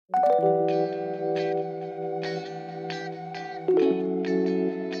Der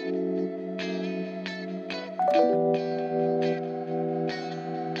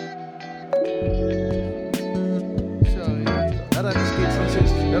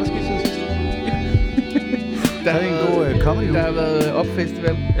er en god comedy. Der har været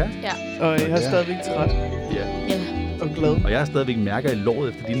opfestival. Ja. Og jeg har stadigvæk træt. Ja. Og glad. Og jeg har stadigvæk mærker i låret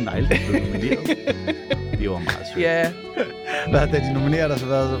efter dine negle, der blev nomineret. Det var meget sødt. Ja. Hvad har de nomineret dig så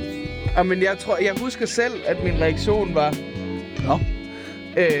været så? Men jeg husker selv, at min reaktion var... Nå.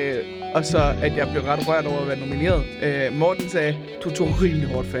 Og så, at jeg blev ret rørt over at være nomineret. Morten sagde, du tog rimelig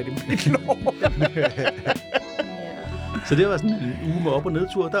hårdt fat i mit lår. Så det var sådan en uge med op- og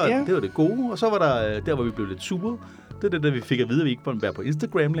nedtur. Det var det gode. Og så var der hvor vi blev lidt sure. Det er det, der vi fik at vide, at vi ikke måtte være på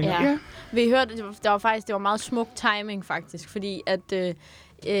Instagram længere. Ja. Vi hørte, det var meget smuk timing faktisk, fordi at...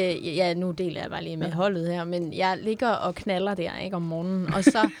 nu deler jeg bare lige med holdet her, men jeg ligger og knaller der, ikke, om morgenen, og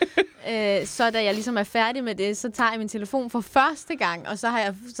så, så da jeg ligesom er færdig med det, så tager jeg min telefon for første gang, og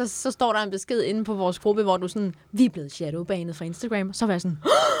så står der en besked inde på vores gruppe, hvor du sådan, vi er blevet shadowbanet fra Instagram, så var jeg sådan,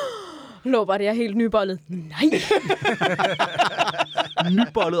 lå det er helt nybollet. Nej!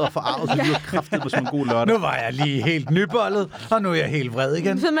 Nybollet og forarvet, så lyder kraftigt på sådan en god lørdag. Nu var jeg lige helt nybollet, og nu er jeg helt vred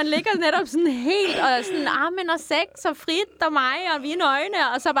igen. Så man ligger netop sådan helt, og sådan, men og sex, og frit, og mig, og vi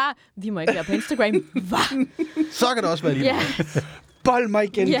nøgne, og så bare, vi må ikke være på Instagram. Hvad? Så kan det også være lige Ja. Bold mig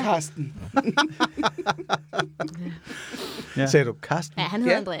igen, Karsten. Ja. Sagde du Karsten? Ja, han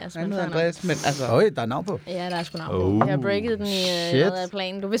hedder Andreas. Han hedder Andreas, men altså... Øj, der er navn på. Ja, der er sgu navn på. Jeg har breaket den i af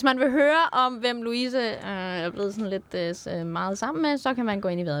planen. Hvis man vil høre om, hvem Louise er blevet sådan lidt meget sammen med, så kan man gå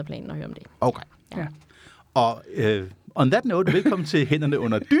ind i vadeplanen og høre om det. Okay. Ja. Og on that note, velkommen til Hænderne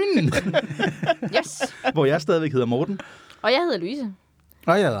under dynen. Yes. Hvor jeg stadigvæk hedder Morten. Og jeg hedder Louise.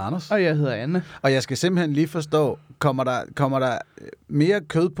 Og jeg hedder Anders. Og jeg hedder Anne. Og jeg skal simpelthen lige forstå, kommer der mere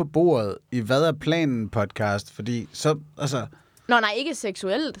kød på bordet i Hvad er planen podcast? Fordi så, altså... Nej, ikke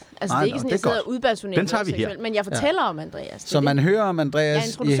seksuelt. Altså, det er ikke sådan, jeg sidder og udbasunerer den tager vi seksuelt. her. Men jeg fortæller om Andreas. Så man hører om Andreas. Jeg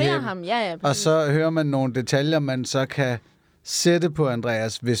introducerer ham, ja. Og så hører man nogle detaljer, man så kan sætte på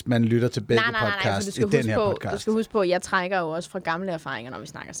Andreas, hvis man lytter til begge podcasts i den her podcast. Du skal huske på, at jeg trækker jo også fra gamle erfaringer, når vi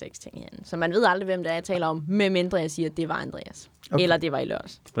snakker sex-ting herinde. Så man ved aldrig, hvem det er, jeg taler om, medmindre jeg siger, at det var Andreas. Okay. Eller det var i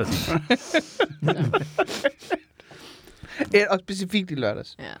lørdags. Præcis. Og specifikt i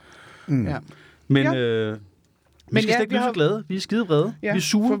lørdags. Ja. Mm. Ja. Men vi skal ikke blive så glade. Vi er skide vrede. Ja, vi er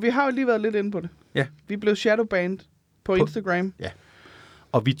sure. for vi har jo lige været lidt inde på det. Ja. Vi blev shadowbanned på Instagram. Ja.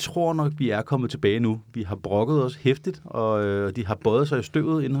 Og vi tror nok, vi er kommet tilbage nu. Vi har brokket os hæftigt, og de har bøjet sig i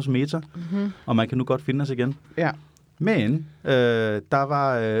støvet inde hos Meta. Mm-hmm. Og man kan nu godt finde os igen. Ja. Men der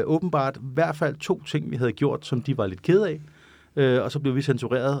var åbenbart i hvert fald 2 ting, vi havde gjort, som de var lidt ked af. Og så blev vi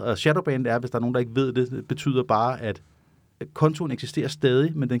censureret. Og shadowbanned er, hvis der er nogen, der ikke ved det, betyder bare, at kontoen eksisterer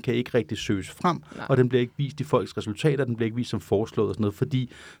stadig, men den kan ikke rigtig søges frem, og den bliver ikke vist i folks resultater, den bliver ikke vist som foreslået og sådan noget,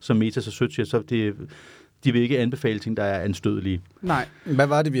 fordi, som Meta så sødt siger, så de vil ikke anbefale ting, der er anstødelige. Nej. Hvad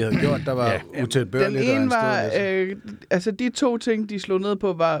var det, vi havde gjort, der var utilbørligt og anstødeligt? Den ene var, altså de 2 ting, de slog ned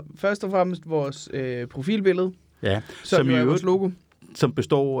på, var først og fremmest vores profilbillede, som jo er vores logo. Som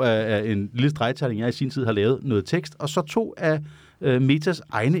består af en lille stregtegning, jeg i sin tid har lavet noget tekst, og så 2 af Metas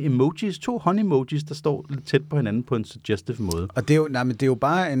egne emojis, 2 hånd-emojis, der står lidt tæt på hinanden på en suggestive måde. Og det er jo, det er jo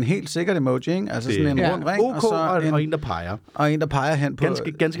bare en helt sikkert emoji, ikke? Altså det, sådan en rund ring, OK, og så en der peger. Og en, der peger hen på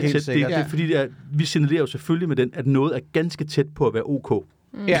ganske tæt. Det er fordi, vi signalerer jo selvfølgelig med den, at noget er ganske tæt på at være OK.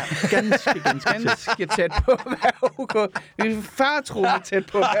 Ja, ganske tæt på at være OK. Vi er faretruende tæt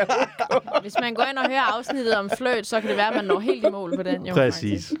på at være OK. Hvis man går ind og hører afsnittet om fløjt, så kan det være, at man når helt i mål på den. Jo,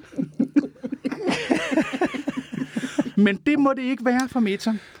 præcis. Men det må det ikke være for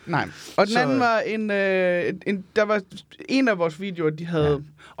Meta. Nej. Og den anden var der var en af vores videoer, de havde... Ja.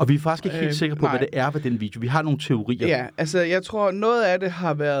 Og vi er faktisk ikke helt sikre på, hvad det er ved den video. Vi har nogle teorier. Ja, altså jeg tror, noget af det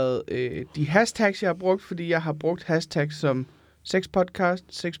har været de hashtags, jeg har brugt, fordi jeg har brugt hashtags som sexpodcast,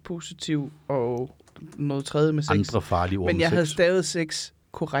 sexpositiv og noget tredje med sex. Andre farlige ord. Men jeg havde stavet sex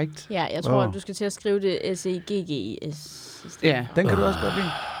korrekt. Ja, jeg tror, at du skal til at skrive det S-E-G-G-S. Ja. Den kan du også godt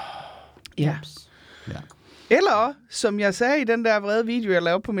lide. Ja. Eller, som jeg sagde i den der vrede video, jeg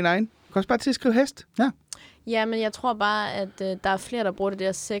lavede på min egen, du kan også bare til at skrive hest. Ja. Ja, men jeg tror bare, at der er flere, der bruger det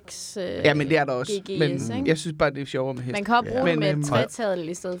der sex ja, men det er der også. GGS, men ikke? jeg synes bare, det er sjovere med hest. Man kan også bruge det med et trætal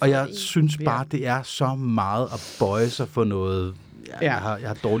i stedet for. Og jeg synes bare, det er så meget at bøje sig for noget. Jeg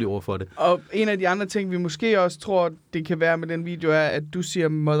har dårlige ord for det. Og en af de andre ting, vi måske også tror, det kan være med den video, er, at du siger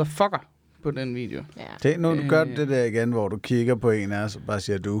motherfucker på den video. Ja. Det, nu gør det der igen, hvor du kigger på en af os og bare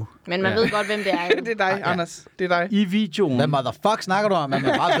siger du. Men man ved godt, hvem det er. Jo. Det er dig, Anders. Det er dig. I videoen... Hvad motherfuck snakker du om? Man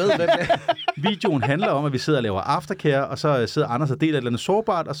bare ved, hvem det er. Videoen handler om, at vi sidder og laver aftercare, og så sidder Anders og deler et eller andet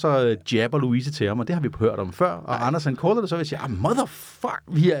sårbart, og så jabber Louise til ham, og det har vi hørt om før. Og Anders han caller det, så vil jeg sige, motherfuck,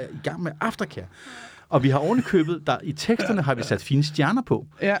 vi er i gang med aftercare. Og vi har ovenikøbet, der i teksterne har vi sat fine stjerner på.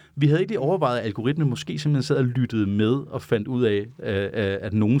 Ja. Vi havde ikke overvejet, at algoritmen måske simpelthen sad og lyttede med og fandt ud af,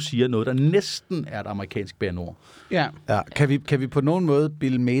 at nogen siger noget, der næsten er et amerikansk banord. Ja. Ja, kan vi på nogen måde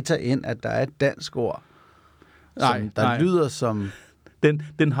bilde meta ind, at der er et dansk ord, der lyder som...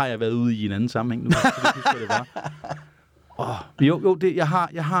 Den har jeg været ude i en anden sammenhæng nu. Så det husker, det var.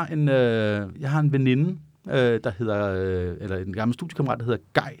 Jeg har en veninde, der hedder, eller en gammel studiekammerat, der hedder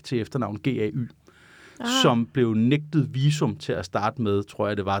Gej til efternavn, G-A-Y, som blev nægtet visum til at starte med, tror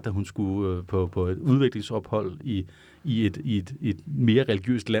jeg det var, da hun skulle på et udviklingsophold i et mere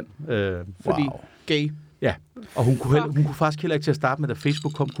religiøst land. Fordi gay. Ja, og hun kunne faktisk heller ikke til at starte med, da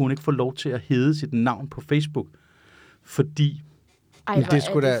Facebook kom, kunne hun ikke få lov til at hedde sit navn på Facebook, fordi...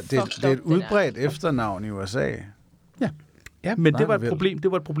 det er et udbredt efternavn i USA. Ja, men det var et problem.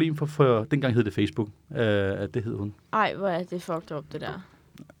 Det var et problem for dengang hed det Facebook, at det hed hun. Ej, hvor er det fucked up, det der.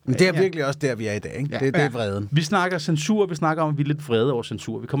 Men det er virkelig også der, vi er i dag, ikke? Ja. Det er vreden. Vi snakker censur, vi snakker om, at vi er lidt vrede over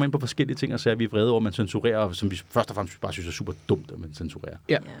censur. Vi kommer ind på forskellige ting og siger, at vi er vrede over, at man censurerer, som vi først og fremmest bare synes er super dumt, at man censurerer.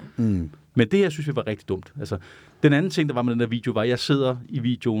 Ja. Mm. Men det her synes vi var rigtig dumt. Altså, den anden ting, der var med den der video, var, at jeg sidder i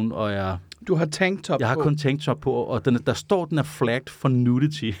videoen, og du har tanktop på. Jeg har kun tanktop på, og der står, den er flagged for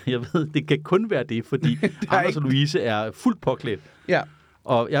nudity. Jeg ved, det kan kun være det, fordi Anders og Louise er fuldt påklædt. Ja.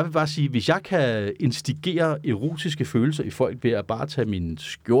 Og jeg vil bare sige, hvis jeg kan instigere erotiske følelser i folk ved at bare tage min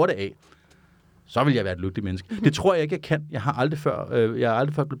skjorte af, så vil jeg være et lykkeligt menneske. Det tror jeg ikke, jeg kan. Jeg har aldrig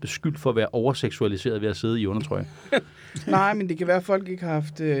før blevet beskyldt for at være overseksualiseret ved at sidde i undertrøje. Nej, men det kan være, at folk ikke har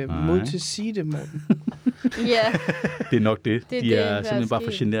haft mod til at sige det, Morten. Ja. Det er nok det. De er simpelthen bare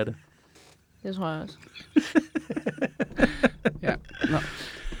for generte. Det tror jeg også. Ja. Nå.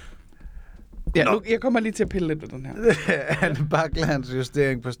 Ja, nu, jeg kommer lige til at pille lidt ved den her. Han Baklands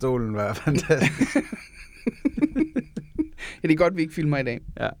justering på stolen var fantastisk. Ja, det er godt, vi ikke filmer i dag.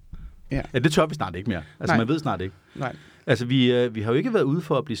 Ja, det tør vi snart ikke mere. Altså, man ved snart ikke. Nej. Altså, vi har jo ikke været ude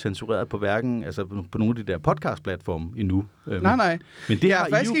for at blive censureret på hverken, altså på nogle af de der podcast-platforme endnu. Nej. Men det har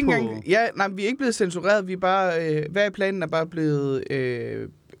faktisk I jo ikke på... engang... Ja, nej, vi er ikke blevet censureret. Vi er bare... hvad er planen? Er bare blevet...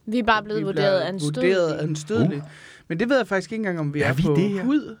 vi er bare blevet vurderet anstødeligt. Men det ved jeg faktisk ikke engang, om vi er på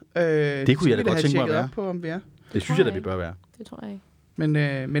hud. Det kunne jeg da godt tænke mig at være. På, om vi er. Det synes jeg da, vi bør være. Det tror jeg ikke.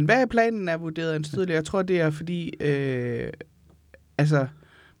 Men hvad er planen er vurderet anstødeligt? Jeg tror, det er fordi...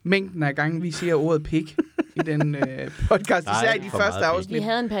 mængden af gange, vi siger ordet pik i den podcast, især i de første afsnit. Vi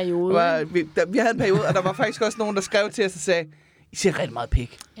havde en periode. Vi havde en periode, og der var faktisk også nogen, der skrev til os og sagde, I siger rigtig meget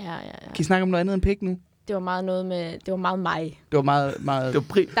pik. Ja. Kan I snakke om noget andet end pik nu? Det var meget noget med... Det var meget mig. Det var meget... Det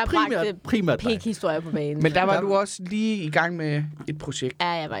var primært pik-historier på banen. Men der var du også lige i gang med et projekt. Ja,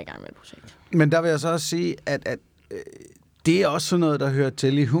 jeg var i gang med et projekt. Men der vil jeg så også sige, at det er også sådan noget, der hører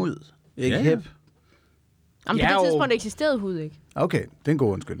til i hud. Ikke hep? Jamen, på det tidspunkt eksisterede hud, ikke? Okay, det er en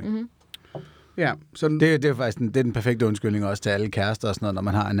god undskyldning. Mm-hmm. Ja, sådan... Det er faktisk den perfekte undskyldning også til alle kærester og sådan noget, når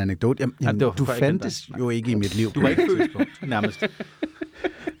man har en anekdote. Jamen, du fandtes jo ikke i mit liv. Du var ikke født nærmest.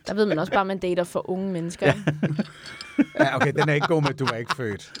 Der ved man også bare, at man dater for unge mennesker. Ja, okay, den er ikke god med, at du var ikke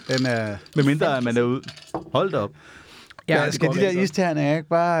født. Den er... Med mindre, at man er ude. Hold da op. Ja, skal de der istærne ikke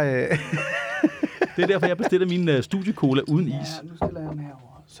bare... Det er derfor, jeg bestiller min studiecola uden is. Ja, nu stiller jeg den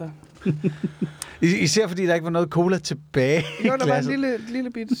herovre. Så... Især fordi der ikke var noget cola tilbage. Jo, der var en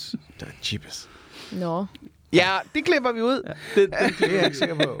lille bit. Det var cheapest. Nå. Ja, det klipper vi ud. Ja, det er jeg ikke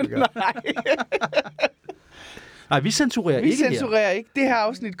sikker på. Nej, vi censurerer ikke. Vi censurerer ikke. Det her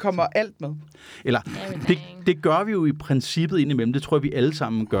afsnit kommer alt med. Eller, det gør vi jo i princippet indimellem. Det tror jeg, vi alle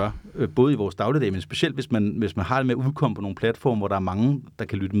sammen gør. Både i vores dagligdag, men specielt hvis man har det med at udkomme på nogle platforme, hvor der er mange, der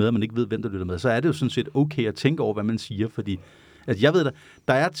kan lytte med, og man ikke ved, hvem der lytter med. Så er det jo sådan set okay at tænke over, hvad man siger. Fordi altså, jeg ved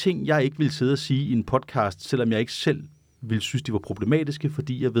der er ting, jeg ikke vil sidde og sige i en podcast, selvom jeg ikke selv vil synes, de var problematiske,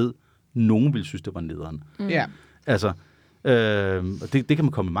 fordi jeg ved, nogen vil synes, det var nederen. Mm. Ja. Altså, det kan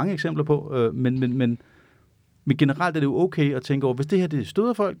man komme med mange eksempler på, men generelt er det jo okay at tænke over, hvis det her det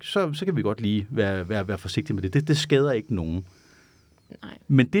støder folk, så kan vi godt lige være forsigtige med det. Det skader ikke nogen. Nej.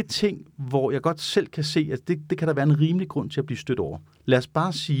 Men det er ting, hvor jeg godt selv kan se, at det kan der være en rimelig grund til at blive stødt over. Lad os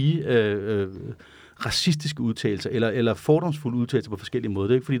bare sige racistiske udtalelser, eller fordomsfulde udtalelser på forskellige måder.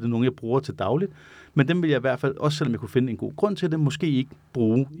 Det er ikke, fordi det er nogen, jeg bruger til dagligt, men dem vil jeg i hvert fald, også selvom jeg kunne finde en god grund til det, måske ikke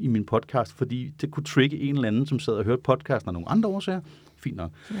bruge i min podcast, fordi det kunne trigge en eller anden, som sad og hørte podcasten af nogle andre årsager. Fint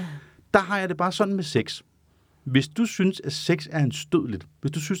nok. Ja. Der har jeg det bare sådan med sex. Hvis du synes, at sex er anstødeligt,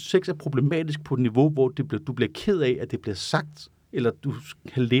 hvis du synes, at sex er problematisk på et niveau, hvor du bliver ked af, at det bliver sagt, eller du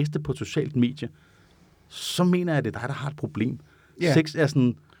kan læse det på et socialt medie, så mener jeg, at det er dig, der har et problem. Yeah. Sex er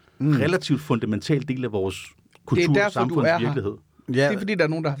sådan en relativt fundamental del af vores kultur og samfundsvirkelighed. Ja. Det er fordi, der er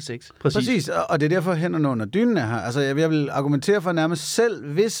nogen, der har sex. Præcis, og det er derfor hænderne under dynen er her. Altså, jeg vil argumentere for nærmest selv,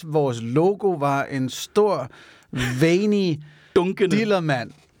 hvis vores logo var en stor, veiny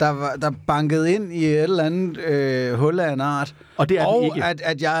dealermand, der bankede ind i et eller andet hul af en art. Og det er og ikke.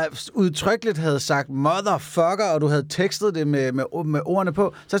 At jeg udtrykkeligt havde sagt motherfucker, og du havde tekstet det med ordene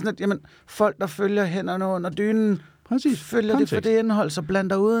på. Så sådan at, jamen, folk, der følger hænderne under dynen, følger det for det indhold, så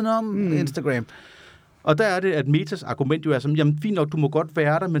blander udenom Instagram. Og der er det, at Metas argument jo er som, jamen fint nok, du må godt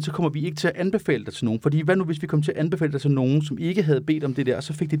være der, men så kommer vi ikke til at anbefale dig til nogen. Fordi hvad nu, hvis vi kom til at anbefale dig til nogen, som ikke havde bedt om det der, og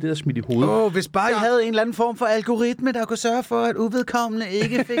så fik de det der smidt i hovedet? Hvis bare I havde en eller anden form for algoritme, der kunne sørge for, at uvedkommende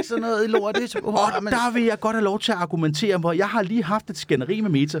ikke fik sådan noget i lortet. Og der vil jeg godt have lov til at argumentere, hvor jeg har lige haft et skænderi med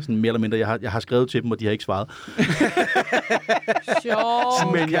Meta, sådan mere eller mindre, jeg har skrevet til dem, og de har ikke svaret.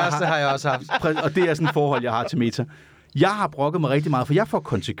 Sjovt. Men har jeg også haft. Og det er sådan et forhold, jeg har til Meta. Jeg har brokket mig rigtig meget, for jeg får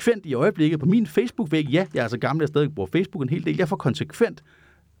konsekvent i øjeblikket på min Facebook-væg, ja, jeg er så gammel, jeg stadig bruger Facebook en hel del, jeg får konsekvent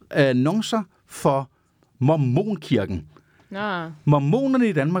annoncer for mormonkirken. Nå. Mormonerne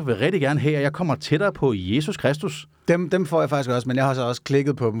i Danmark vil rigtig gerne have, at jeg kommer tættere på Jesus Kristus. Dem får jeg faktisk også, men jeg har så også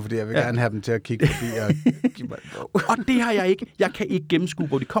klikket på dem, fordi jeg vil gerne have dem til at kigge forbi og give mig og det har jeg ikke. Jeg kan ikke gennemskue,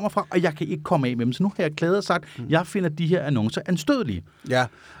 hvor de kommer fra, og jeg kan ikke komme af med dem. Så nu har jeg klaget og sagt, at jeg finder de her annoncer anstødelige. Ja.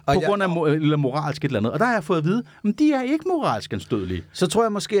 Og på grund af moralsk et eller andet. Og der har jeg fået at vide, at de er ikke moralsk anstødelige. Så tror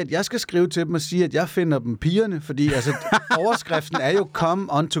jeg måske, at jeg skal skrive til dem og sige, at jeg finder dem pigerne, fordi altså, overskriften er jo Come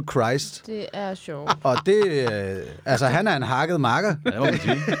unto Christ. Det er sjovt. Og det, altså han er en hakket makker. Ja, det må man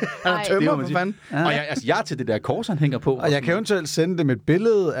sige. Han er tømmer, for fanden. Ja. Og jeg er til det der kors, han hænger på. Og jeg kan eventuelt sende dem et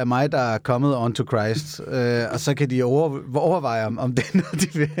billede af mig, der er kommet unto Christ. Og så kan de overveje, om det er noget,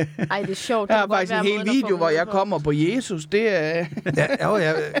 de vil. Ej, det er sjovt. Jeg har faktisk en hel video, hvor jeg kommer på Jesus. Det er...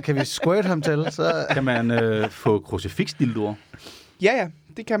 Kan vi squirt ham til? Så... Kan man få krucifiksdildoer? Ja,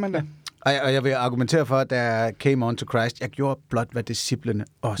 det kan man da. Og jeg vil argumentere for, at der came on to Christ. Jeg gjorde blot, hvad disciplene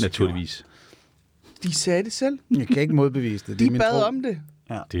også naturligvis. Gjorde. De sagde det selv. Jeg kan ikke modbevise det. De bad om det.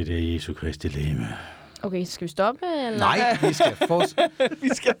 Ja. Det er det Jesu Kristi legeme. Okay, skal vi stoppe? Eller? Nej, vi skal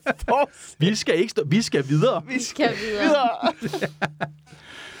Vi skal ikke stoppe. Vi skal videre. Vi skal videre.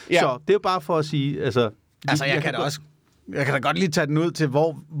 Ja. Så det er jo bare for at sige, altså jeg kan da godt lige tage den ud til,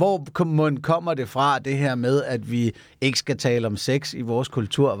 hvor kommer det fra, det her med, at vi ikke skal tale om sex i vores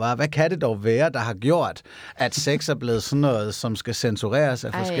kultur? Hvad kan det dog være, der har gjort, at sex er blevet sådan noget, som skal censureres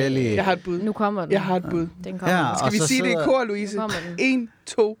af forskellige... Jeg har et bud. Nu kommer den. Jeg har et bud. Den kommer. Ja, Skal vi sige det i kor, Louise? 1,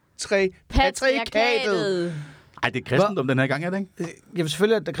 2, 3. Patriarkatet. Ej, det er kristendom den her gang, er det ikke? Jamen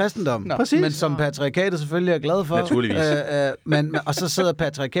selvfølgelig er det kristendom, præcis. Men som patriarkatet selvfølgelig er glad for. Naturligvis. Og så sidder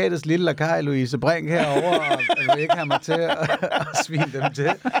patriarkatets lille lakaj, Louise Brink, herovre, og vil ikke have mig til at svine dem til.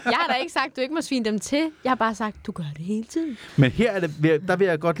 Jeg har da ikke sagt, at du ikke må svine dem til. Jeg har bare sagt, at du gør det hele tiden. Men her er det, der vil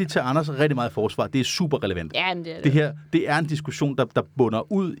jeg godt lige tage Anders rigtig meget forsvar. Det er super relevant. Ja, det er det. Det her, det er en diskussion, der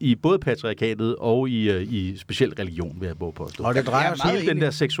bunder ud i både patriarkatet og i speciel religion, vil jeg både påstå. Og det drejer sig hele den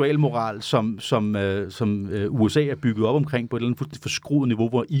der seksualmoral, som USA er bygget op omkring på et eller andet fuldstændig forskruet niveau,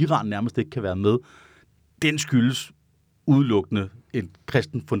 hvor Iran nærmest ikke kan være med, den skyldes udelukkende et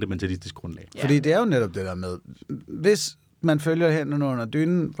kristen fundamentalistisk grundlag. Ja. Fordi det er jo netop det der med, hvis man følger hænderne under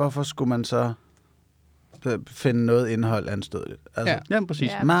dynen, hvorfor skulle man så finde noget indhold anstødeligt? Altså, ja,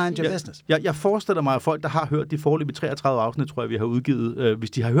 præcis. Mind your business. Jeg forestiller mig, at folk, der har hørt de foreløbige 33 afsnit, tror jeg, vi har udgivet,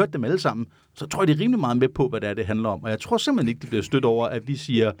 hvis de har hørt dem alle sammen, så tror jeg, de er rimelig meget med på, hvad det handler om. Og jeg tror simpelthen ikke, de bliver stødt over, at vi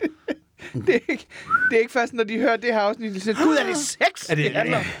siger... Det er ikke først, når de hører det her afsnit, de siger, gud, er det sex? Er det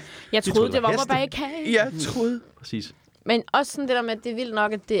handler? Jeg troede, det var hvor bare ikke kan. Jeg troede. Præcis. Men også sådan det der med, at det er vildt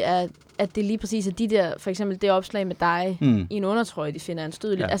nok, at det lige præcis er de der, for eksempel det opslag med dig i en undertrøje, de finder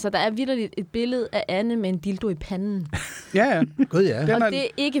anstødeligt. Ja. Altså, der er vitterligt et billede af Anne med en dildo i panden. Ja. Gud, ja. Og det er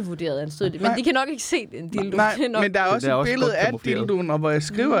ikke vurderet anstødeligt, men de kan nok ikke se en dildo. Nej, det er nok... men der er også et billede af dildoen, og hvor jeg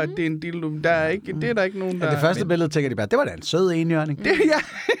skriver, at det er en dildo. Det er der ikke nogen, der... Ja, det første billede tænker de bare, det var da en sød enhjørning. Ja.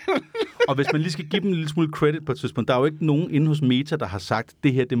 Og hvis man lige skal give dem en lille smule credit på et tidspunkt, der er jo ikke nogen inde hos Meta, der har sagt,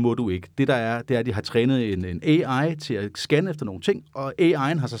 det her, det må du ikke. Det der er, det er, at de har trænet en AI til at scanne efter nogle ting, og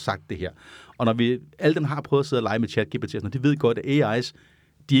AI'en har så sagt det her. Og når alle dem har prøvet at sidde og lege med ChatGPT, de ved godt, at AI's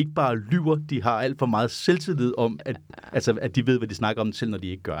de ikke bare lyver, de har alt for meget selvtillid om, at de ved, hvad de snakker om, selv når de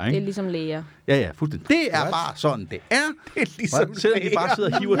ikke gør. Ikke? Det er ligesom læger. Ja, fuldstændig. Det er bare sådan, det er. Det er ligesom Selvom de bare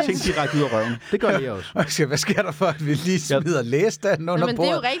sidder og hiver ting direkte ud af røven. Det gør jeg også. Hvad sker der for, at vi lige smider lægestanden under men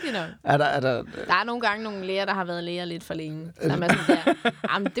bordet? det er jo rigtigt nok. Der er nogle gange nogle læger, der har været læger lidt for længe. Som er sådan der,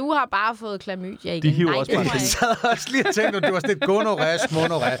 jamen, du har bare fået klamydia igen. De hiver Nej, også det bare må jeg Jeg sad også lige og tænkte, at du var sådan et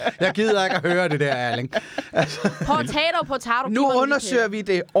gonorrhea. Jeg gider ikke at høre det der, Erling. Potato. Nu undersøger vi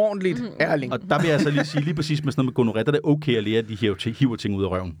det ordentligt, Erling. Og der vil jeg så lige sige, lige præcis med sådan noget med gonorrhea, der er det okay at lære, at de hiver ting ud af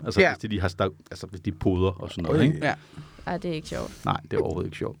røven. Altså, Ja. hvis de poder og sådan noget, ikke? Ja. Ja, det er ikke sjovt. Nej, det er overhovedet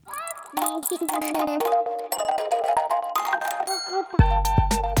ikke sjovt.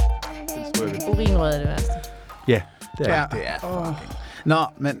 Urinrød er det værste. Ja, det er. Ja. Det er Nå,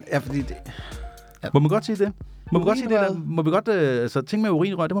 men fordi det... Må man godt sige det? Må vi godt sige det? Urinrøret. Må vi godt, ting med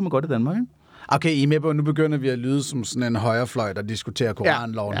urinrør, det må man godt i Danmark, ikke? Okay, I er med på, nu begynder vi at lyde som sådan en højrefløj, der diskuterer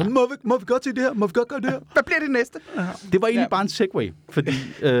koranloven. Ja. Må vi godt sige det her? Må vi godt gøre det her? Hvad bliver det næste? Det var egentlig bare en segway, fordi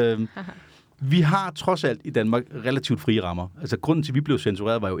vi har trods alt i Danmark relativt frie rammer. Altså grunden til, at vi blev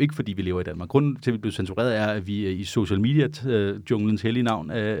censureret, var jo ikke, fordi vi lever i Danmark. Grunden til, at vi blev censureret, er, at vi i social media-junglens hellige navn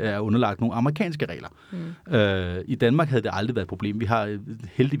er underlagt nogle amerikanske regler. I Danmark havde det aldrig været et problem. Vi har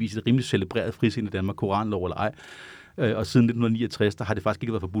heldigvis et rimelig celebreret frisind i Danmark, koranlov eller ej. Og siden 1969, der har det faktisk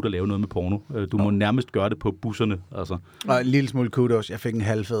ikke været forbudt at lave noget med porno. Du må nærmest gøre det på busserne. Altså. Og en lille smule kudos. Jeg fik en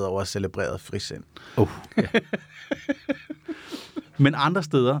halvfed over celebreret frisind. Ja. Men andre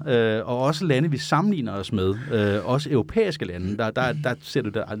steder, og også lande, vi sammenligner os med, også europæiske lande, der ser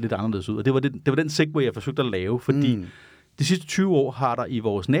det der lidt anderledes ud. Og det var den segway, jeg forsøgte at lave, fordi de sidste 20 år har der i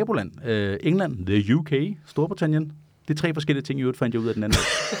vores naboland, England, the UK, Storbritannien, det er 3 forskellige ting, i øvrigt fandt jeg ud af den anden.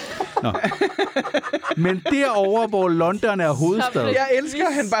 Nå. Men derovre, hvor London er hovedstad... Jeg elsker,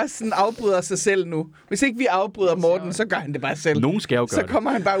 at han bare sådan afbryder sig selv nu. Hvis ikke vi afbryder Morten, så gør han det bare selv. Nogen skal jo gøre Så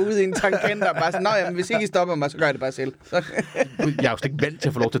kommer han bare ud i en tangent og bare sådan, nå jamen, hvis ikke I stopper mig, så gør jeg det bare selv. Så. Jeg er jo slet ikke vant til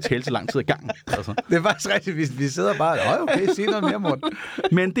at få lov til at tale så lang tid i gang. Altså. Det er faktisk rigtigt, vi sidder bare... Okay, sig noget mere, Morten.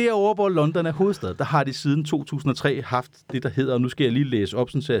 Men derovre, hvor London er hovedstad, der har de siden 2003 haft det, der hedder, og nu skal jeg lige læse op,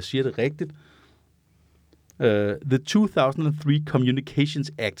 så jeg siger det rigtigt, The 2003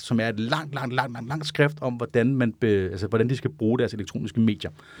 Communications Act, som er et langt skrift om, hvordan de skal bruge deres elektroniske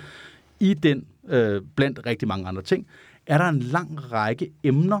medier. I den, blandt rigtig mange andre ting, er der en lang række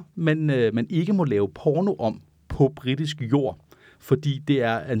emner, man ikke må lave porno om på britisk jord, fordi det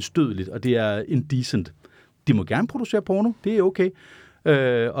er anstødeligt, og det er indecent. De må gerne producere porno, det er okay.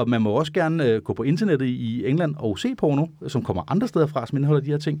 Og man må også gerne gå på internettet i England og se porno, som kommer andre steder fra, som indeholder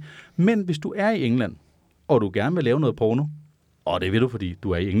de her ting. Men hvis du er i England, og du gerne vil lave noget porno, og det ved du, fordi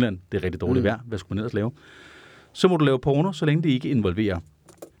du er i England, det er rigtig dårligt vejr, hvad skulle man ellers lave? Så må du lave porno, så længe det ikke involverer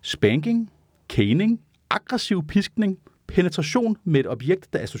spanking, caning, aggressiv piskning, penetration med et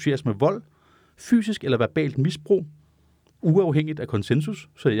objekt, der associeres med vold, fysisk eller verbalt misbrug, uafhængigt af konsensus.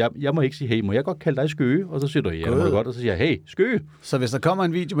 Så jeg må ikke sige, hey, må jeg godt kalde dig skøge? Og så siger du, ja, det må du godt, og så siger jeg, hey, skøge. Så hvis der kommer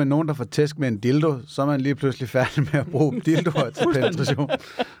en video med nogen, der får tæsk med en dildo, så er man lige pludselig færdig med at bruge dildoer til penetration.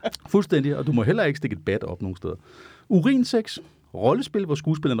 Fuldstændig, og du må heller ikke stikke et bat op nogen steder. Urinsex, rollespil, hvor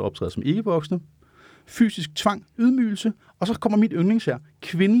skuespillerne optræder som ikke-voksne, fysisk tvang, ydmygelse, og så kommer mit yndlings her,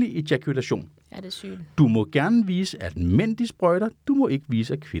 kvindelig ejakulation. Ja, det er sygt. Du må gerne vise, at mænd de sprøjter, du må ikke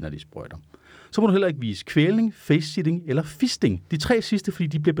vise, at kvinder de sprøjter. Så må du heller ikke vise kvælning, face-sitting eller fisting. De 3 sidste, fordi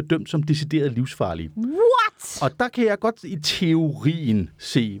de bliver bedømt som decideret livsfarlige. What? Og der kan jeg godt i teorien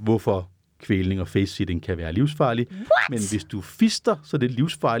se, hvorfor kvælning og face-sitting kan være livsfarlige. What? Men hvis du fister, så er det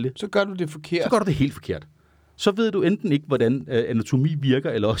livsfarligt. Så gør du det forkert. Så gør du det helt forkert. Så ved du enten ikke, hvordan anatomi virker,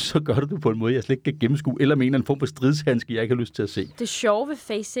 eller også så gør du det på en måde, jeg slet ikke kan gennemskue, eller mener en form for stridshandske, jeg ikke har lyst til at se. Det sjove ved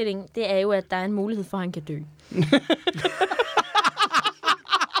face-sitting, det er jo, at der er en mulighed for, at han kan dø.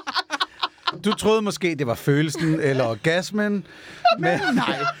 Du troede måske, det var følelsen eller orgasmen, men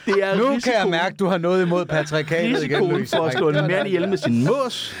nej, det er nu kan jeg mærke, at du har noget imod patriarkatet igen. Risikoen for at slå en mand ihjel med sin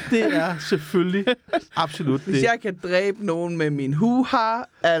mås, det er selvfølgelig absolut Hvis det. jeg kan dræbe nogen med min huha,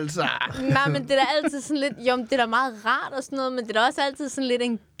 altså... Nej, men det er da altid sådan lidt... Jo, det er da meget rart og sådan noget, men det er da også altid sådan lidt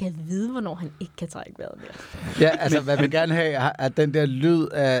en... Kan vide, hvornår han ikke kan trække vejret mere. Ja, altså, hvad vi gerne have, er den der lyd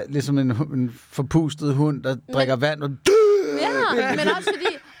af ligesom en forpustet hund, der drikker vand og... Ja, men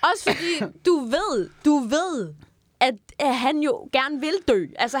også fordi du ved, at han jo gerne vil dø.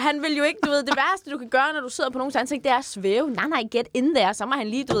 Altså, han vil jo ikke, det værste, du kan gøre, når du sidder på nogens ansigt, det er at svæve. Nej, get in there. Så må han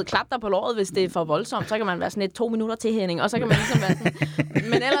lige, klappe dig på låret, hvis det er for voldsomt. Så kan man være sådan 2 minutter til, Henning, og så kan man ligesom være sådan...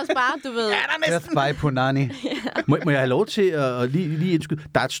 Men ellers bare, du ved... Death by Punani. Må jeg have lov til at lige indskyde?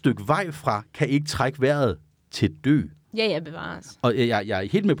 Der er et stykke vej fra, kan ikke trække vejret til dø. Ja, bevares. Og jeg er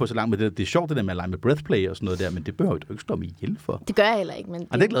helt med på så langt med det. Det er sjovt, det der med at lege med breathplay og sådan noget der, men det behøver du ikke slå mig ihjel for. Det gør jeg heller ikke, men det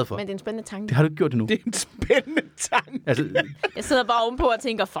er jeg glad for. Men det er en spændende tanke. Det har du ikke gjort endnu. Det er en spændende tanke. Altså, jeg sidder bare ovenpå og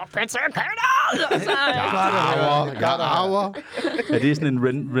tænker, fuck, hvad så kan ja, det er sådan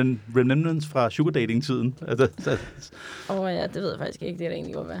en remnants fra sugar dating-tiden. Altså, ja, det ved jeg faktisk ikke. Det er da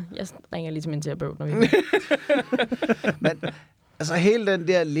egentlig godt være. Jeg ringer lige til min terapeut, når vi Men altså hele den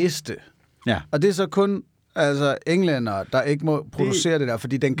der liste, og det er så kun englænder, der ikke må producere det der,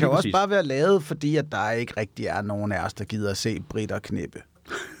 fordi den kan jo også bare være lavet, fordi at der ikke rigtig er nogen af os, der gider at se britter knippe.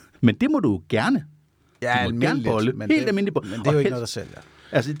 Men det må du jo gerne. Ja, du må gerne bolle. Helt almindelig bolle. Men det er jo ikke noget, der sælger.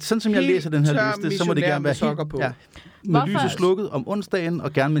 Altså, sådan som jeg læser den her liste, så må det gerne være helt med lyset slukket om onsdagen,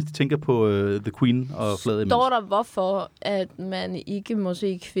 og gerne mens de tænker på The Queen og fladet imens. Står der, hvorfor at man ikke må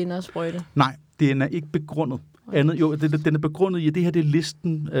se kvinder sprøjte? Nej, den er ikke begrundet. Andet, jo, den er begrundet i, at det her det er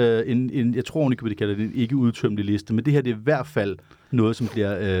listen, jeg tror ikke, hvad de kalder det, en ikke udtømmelig liste, men det her det er i hvert fald noget, som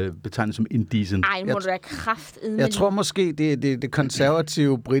bliver betegnet som indecent. Ej, må du da kraftedme. Jeg tror måske, det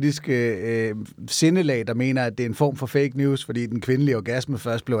konservative britiske sindelag, der mener, at det er en form for fake news, fordi den kvindelige orgasme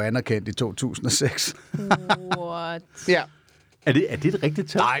først blev anerkendt i 2006. What? Ja. Er det et rigtigt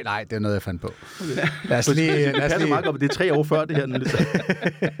tal? Nej, det er noget, jeg fandt på. Lad os lige meget godt, det er 3 år før det her.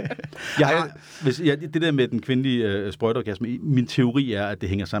 Det der med den kvindelige sprøjteorgasme, min teori er, at det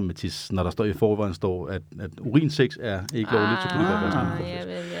hænger sammen med tis. Når der står i forvejen står, at urinsex er ikke lovligt, så kunne det godt være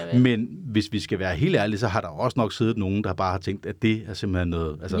sådan en. Men hvis vi skal være helt ærlige, så har der også nok siddet nogen, der bare har tænkt, at det er simpelthen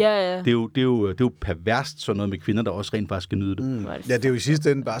noget. Altså, det er jo perverst sådan noget med kvinder, der også rent faktisk skal nyde det. Ja, det er jo i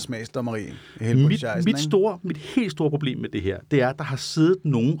sidste ende bare smagsdommeri. Mit helt store problem med det her, det er, at der har siddet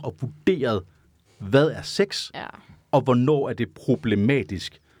nogen og vurderet, hvad er sex, og hvornår er det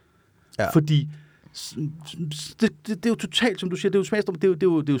problematisk. Ja. Fordi det er jo totalt, som du siger, det er jo smagsdommeri,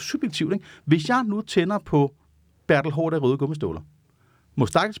 det er jo subjektivt. Ikke? Hvis jeg nu tænder på Bertel Haarder i røde gummistøvler, må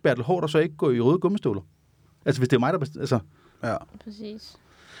stakkels Bertel Haarder så ikke gå i røde gummistøvler? Altså, hvis det er mig, der... Altså. Ja. Præcis.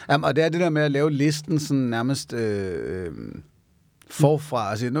 Jamen, og det er det der med at lave listen sådan nærmest forfra.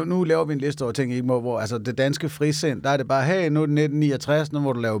 Altså, nu laver vi en liste over ting, ikke må, hvor altså, det danske frisind, der er det bare, hey, nu er det 1969, nu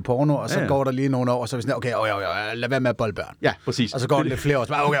må du lave porno, og så går der lige nogle år, og så er vi sådan, okay, lad være med at bolde børn. Ja, præcis. Og så går det lidt flere år,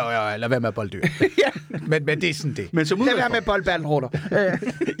 så okay, lad være med at bolde dyr. men det er sådan det. Men lad være med at bolde børn,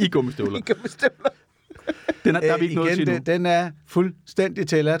 I gummistøvler. I gummistøvler. Der er vi ikke noget til nu. Den er fuldstændig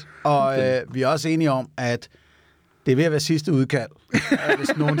tilladt, og vi er også enige om, at det er ved at være sidste udkald,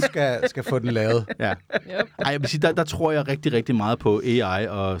 hvis nogen skal få den lavet. Ja. Yep. Ej, jeg vil sige, der tror jeg rigtig, rigtig meget på AI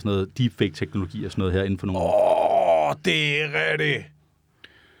og sådan noget deepfake-teknologi og sådan noget her inden for nogle år. Det er rigtigt.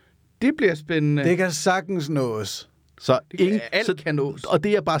 Det bliver spændende. Det kan sagtens nås. Så alt kan nås. Og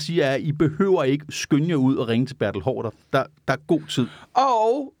det jeg bare siger er, at I behøver ikke skynde jer ud og ringe til Bertel Haarder. Der er god tid.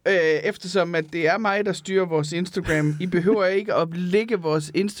 Og eftersom at det er mig, der styrer vores Instagram, I behøver ikke at lægge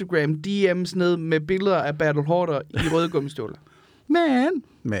vores Instagram DM's ned med billeder af Bertel Haarder i røde gummistøvler.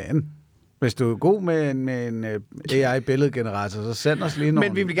 Men hvis du er god med en AI-billedgenerator, så send os lige nogle.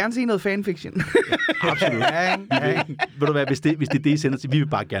 Men vi vil gerne se noget fanfiction. Absolut. Ved du hvad, hvis det er det, I sender til, vi vil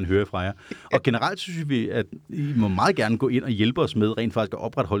bare gerne høre fra jer. Og generelt synes vi, at I må meget gerne gå ind og hjælpe os med rent faktisk at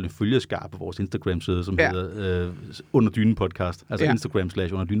opretholde en følgeskar på vores Instagram-side, som hedder Under Dynen Podcast. Altså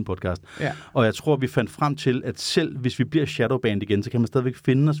Instagram/Under Dynen Podcast. Ja. Og jeg tror, vi fandt frem til, at selv hvis vi bliver shadowbanned igen, så kan man stadigvæk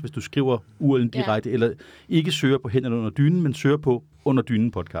finde os, hvis du skriver URL'en direkte, eller ikke søger på Hænderne under dynen, men søger på Under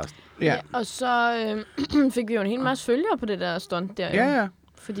Dynen Podcast. Ja, og så fik vi jo en hel masse følgere på det der stunt der. Ja.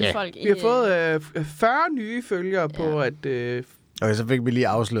 Fordi folk vi har fået 40 nye følgere på at... Okay, så fik vi lige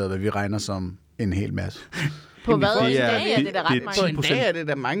afsløret, hvad vi regner som en hel masse. På hvad? En dag er det der ret mange. På en dag er det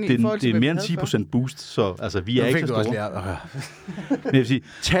der mange. Det er mere end 10% boost, så altså, vi er ikke så store. Men jeg vil sige,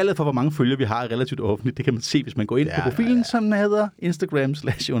 tallet for, hvor mange følgere vi har, er relativt offentligt. Det kan man se, hvis man går ind på profilen, som hedder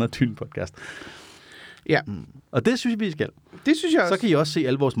Instagram/Under Dynen Podcast. Ja. Og det synes vi skal. Det synes jeg også. Så kan I også se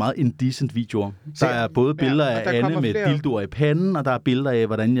alle vores meget indecent videoer. Der er både billeder af Anne med dildoer i panden, og der er billeder af,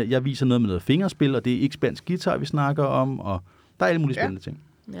 hvordan jeg viser noget med noget fingerspil, og det er ikke spansk guitar, vi snakker om, og der er alle mulige spændende ting.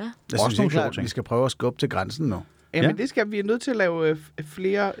 Ja. Jeg synes ikke klart, at vi skal prøve at skubbe til grænsen nu. Jamen det skal vi er nødt til at lave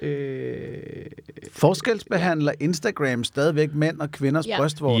flere... Forskelsbehandler Instagram stadigvæk mænd og kvinders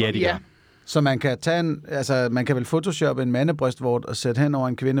brystvorter? Ja, det gør. Så man kan tage man kan vel photoshoppe en mandebrystvort og sætte hen over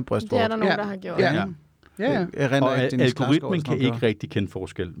en kvindebrystvort? Det er der nogen, der har gjort. Ja. Og algoritmen kan ikke rigtig kende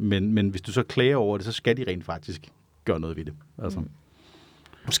forskel, men hvis du så klager over det, så skal de rent faktisk gøre noget ved det. Altså.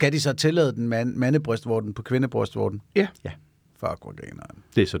 Skal de så tillade den mandebrystvorten på kvindebrystvorten? Ja. Fuck, hvor grineren.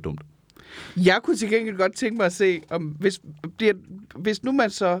 Det er så dumt. Jeg kunne til gengæld godt tænke mig at se, om hvis nu man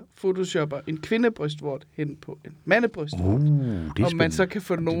så photoshopper en kvindebrystvort hen på en mandebrystvort, om man så kan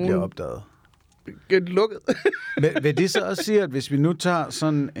få nogen... bliver opdaget. lukket. Vil det så også sige, at hvis vi nu tager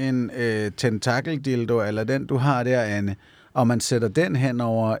sådan en tentakel-dildo, eller den, du har der, Anne, og man sætter den hen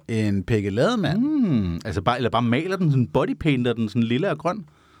over en pikkelademand? Altså bare maler den, sådan bodypainter den, sådan lille og grøn?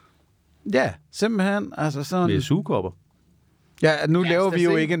 Ja, simpelthen. Altså sådan... Med sugekopper? Ja, nu laver vi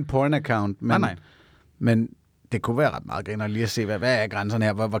jo ikke en porn-account, men... Nej. Men det kunne være ret meget griner lige at se, hvad er grænserne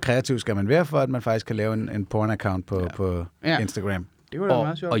her? Hvor kreativ skal man være for, at man faktisk kan lave en porn-account på Instagram? Det var da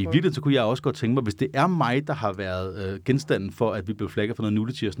meget sjovt. Og i virkeligheden, så kunne jeg også godt tænke mig, hvis det er mig, der har været genstanden for, at vi blev flagget for noget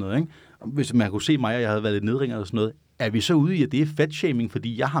nudity og sådan noget, ikke? Hvis man kunne se mig, og jeg havde været lidt nedringet og sådan noget, er vi så ude i, at det er fatshaming,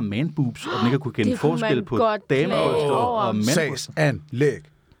 fordi jeg har man-boobs, og den ikke har kunne kende forskel på damebryster og mandbryster? Sagsanlæg.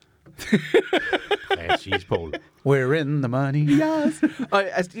 Præcis, Poul. We're in the money. Yes. Og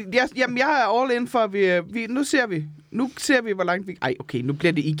altså, jeg er all in for, at vi nu ser vi, hvor langt vi... Ej, okay, nu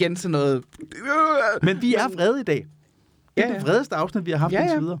bliver det igen sådan noget... Men vi er vrede i dag. Det er det vredeste afsnit, vi har haft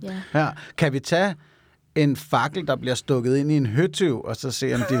indtil videre. Ja. Kan vi tage en fakkel, der bliver stukket ind i en høtyv, og så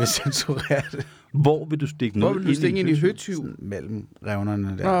se, om de vil censurere det? Hvor vil du stikke noget ind i en høtyv? Mellem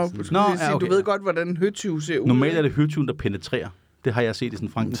revnerne der. Okay. Du ved godt, hvordan en høtyv ser ud. Normalt er det høtyven, der penetrerer. Det har jeg set i sådan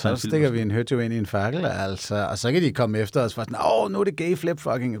en Frankenstein-film. Så stikker vi en høtyv ind i en fakkel, altså. Og så kan de komme efter os for sådan, nu er det gay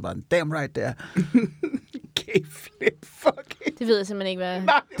flip-fucking. Damn right der. Gay flip-fucking? Det ved jeg simpelthen ikke, hvad...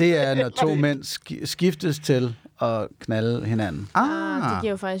 Det er, når to mænd skiftes til at knalde hinanden. Det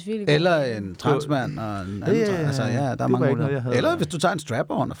giver jo faktisk virkelig godt. Eller en transmand og en anden. Altså, der er mange muligheder. Eller hvis du tager en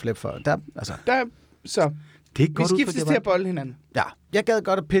strap-on og flip-for. Så det er godt vi skiftes til at bolde hinanden. Ja, jeg gad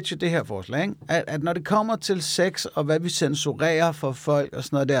godt at pitche det her forslag, ikke? At når det kommer til sex og hvad vi censurerer for folk og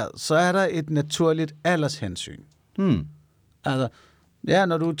sådan noget der, så er der et naturligt aldershensyn. Altså, ja,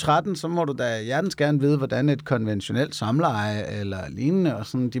 når du er 13, så må du da hjertens gerne vide, hvordan et konventionelt samleje eller lignende og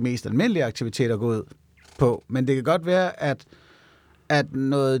sådan de mest almindelige aktiviteter går ud på. Men det kan godt være, at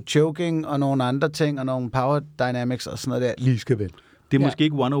noget choking og nogle andre ting og nogle power dynamics og sådan noget der lige skal vende. Det er måske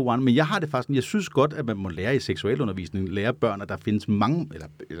ikke 101, men jeg har det faktisk, jeg synes godt, at man må lære i seksualundervisning, lære børn, at der findes mange, eller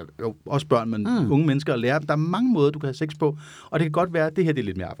også børn, men unge mennesker, at lære, der er mange måder, du kan have sex på, og det kan godt være, at det her det er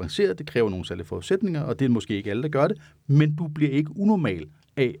lidt mere avanceret, det kræver nogle særlige forudsætninger, og det er måske ikke alle, der gør det, men du bliver ikke unormal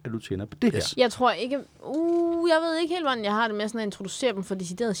af, at du tænder på det her. Jeg tror ikke, jeg ved ikke helt, hvordan jeg har det med sådan at introducere dem for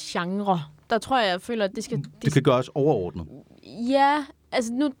deciderede genre. Der tror jeg føler, at det skal... Det kan gøres overordnet. Ja,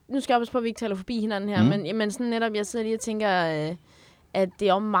 altså nu skal jeg passe på, at vi ikke taler forbi hinanden her, men sådan netop, jeg sidder lige og tænker... at det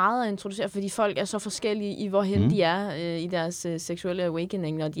er også meget at introducere, fordi folk er så forskellige i, hvorhen de er i deres seksuelle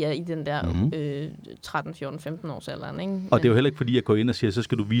awakening, når de er i den der 13, 14, 15 års alderen. Ikke? Og det er jo heller ikke, fordi jeg går ind og siger, så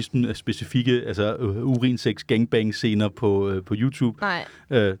skal du vise dem specifikke urinsex gangbang-scener på YouTube. Nej.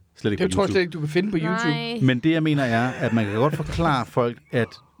 Slet ikke det tror jeg slet ikke, du kan finde på YouTube. Nej. Men det, jeg mener, er, at man kan godt forklare folk, at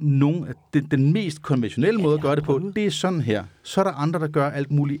den mest konventionelle måde at gøre det på, det er sådan her. Så er der andre, der gør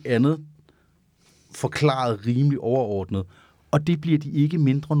alt muligt andet, forklaret rimelig overordnet. Og det bliver de ikke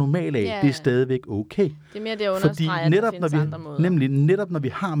mindre normale af. Yeah. Det er stadigvæk okay. Det er mere det, at understrege, at der findes andre måder. Nemlig netop, når vi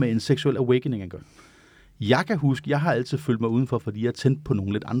har med en seksuel awakening at gøre. Jeg kan huske, jeg har altid følt mig udenfor, fordi jeg tændte på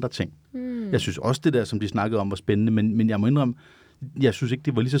nogle lidt andre ting. Jeg synes også, det der, som de snakkede om, var spændende, men jeg må indrømme, jeg synes ikke,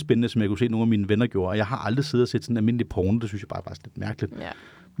 det var lige så spændende, som jeg kunne se, nogle af mine venner gjorde. Og jeg har aldrig siddet og set sådan en almindelig porno. Det synes jeg bare var lidt mærkeligt. Ja.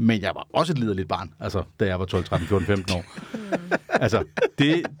 Men jeg var også et liderligt barn, altså, da jeg var 12, 13, 14, 15 år. Altså,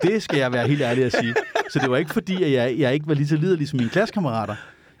 det skal jeg være helt ærlig at sige. Så det var ikke fordi, at jeg ikke var lige så liderlig som mine klassekammerater.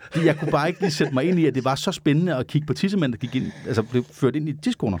 Jeg kunne bare ikke lige sætte mig ind i, at det var så spændende at kigge på tissemænd, der gik ind, altså blev ført ind i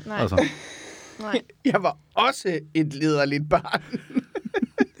tidskoner. Altså. Nej. Jeg var også et liderligt barn.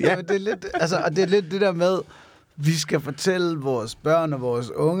 Ja, men det er lidt, og det er lidt det der med, vi skal fortælle vores børn og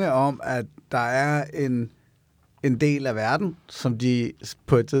vores unge om, at der er en del af verden, som de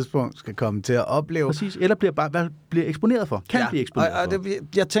på et tidspunkt skal komme til at opleve. Præcis, eller bliver eksponeret for. Blive eksponeret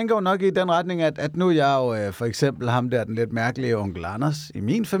for. Jeg tænker jo nok i den retning, at nu er jeg jo for eksempel ham der, den lidt mærkelige onkel Anders i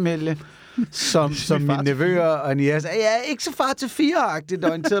min familie, som mine nevøer og niæser. Jeg er ikke så far til 4-agtigt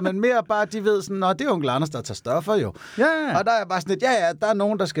orienteret, men mere bare, de ved sådan, det er onkel Anders, der tager stoffer jo. Ja. Og der er bare sådan lidt, der er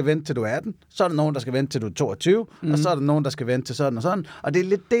nogen, der skal vente til du er 18, så er der nogen, der skal vente til du er 22, og så er der nogen, der skal vente til sådan og sådan. Og det er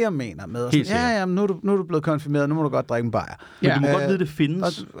lidt det, jeg mener med. Sådan, nu er du blevet konfirmeret, nu må du godt drikke en bajer. Men du må godt vide, det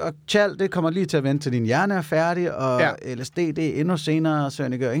findes. Og tjal, det kommer lige til at vente til din hjerne er færdig, og LSD, det er endnu senere,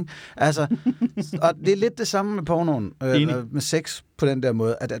 Sønnegør, ikke? Altså, og det er lidt det samme med pornoen, med sex på den der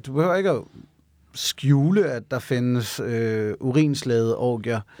måde, at du behøver ikke at skjule, at der findes urinslæde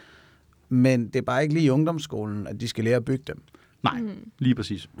orgier, men det er bare ikke lige i ungdomsskolen, at de skal lære at bygge dem. Nej, lige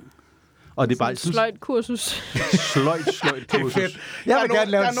præcis. Og det er bare sløjt kursus. sløjt kursus. Jeg vil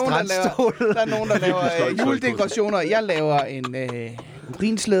gerne lave en strandstol. Der er nogen, der laver juledekorationer. Jeg laver en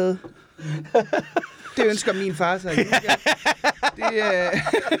urinslæde. Det ønsker min far sig.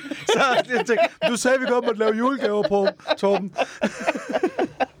 Du sagde, vi godt måtte lave julegaver på, Torben.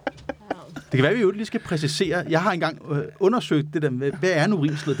 Det kan være, at vi jo lige skal præcisere. Jeg har engang undersøgt det der med, hvad er en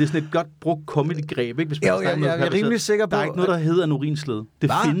urinsled? Det er sådan et godt brugt comedy-greb, ikke? Hvis man Jeg er rimelig sikker på... Der er ikke noget, der hedder en urinsled.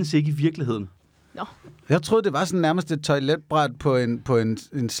 Det findes ikke i virkeligheden. Nå. Jeg troede, det var sådan nærmest et toiletbræt på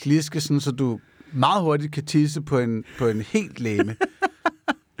en sliske, sådan, så du meget hurtigt kan tisse på en helt læme.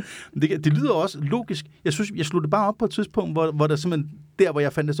 Det lyder også logisk. Jeg synes, jeg sluttede bare op på et tidspunkt, hvor der simpelthen, der hvor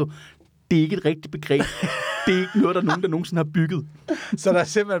jeg fandt det så, det er ikke et rigtigt begreb. Det er ikke noget, der nogensinde har bygget. Så der er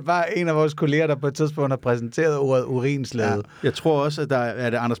simpelthen bare en af vores kolleger, der på et tidspunkt har præsenteret ordet urinslede. Ja. Jeg tror også, at der er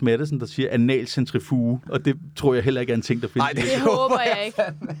det Anders Mattesen, der siger analcentrifuge, og det tror jeg heller ikke er en ting, der findes. Nej, det håber jeg ikke.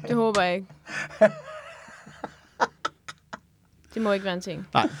 Det håber jeg ikke. Det må ikke være en ting.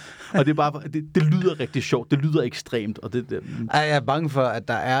 Nej, og det er bare, det lyder rigtig sjovt. Det lyder ekstremt. Og Jeg er bange for, at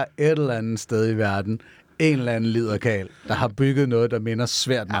der er et eller andet sted i verden, en eller anden liderkal, der har bygget noget, der minder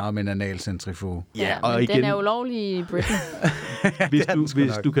svært meget om en analcentrifuge. Ja, og igen, den er ulovlig i Britain.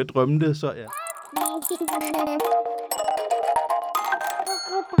 hvis du kan drømme det, så ja.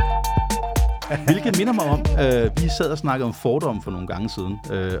 Hvilket minder mig om, vi sad og snakkede om fordomme for nogle gange siden,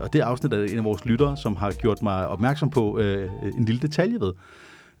 og det afsnit er en af vores lyttere, som har gjort mig opmærksom på en lille detalje ved.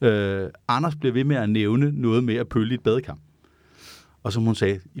 Anders bliver ved med at nævne noget med at pølle i et badekar. Og som hun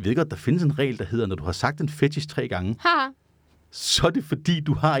sagde, I ved godt, der findes en regel, der hedder, når du har sagt en fetish 3 gange, så er det fordi,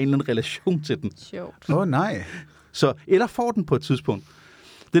 du har en eller anden relation til den. Sjovt. Nej. Så, eller får den på et tidspunkt.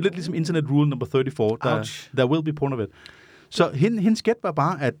 Det er lidt ligesom Internet Rule number 34. Der will be porn of it. Så hendes gæt var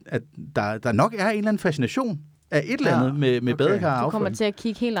bare, at der nok er en eller anden fascination af et eller andet med badekar og Du kommer til at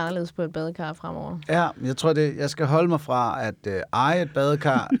kigge helt anderledes på et badekar fremover. Ja, jeg tror, jeg skal holde mig fra at eje et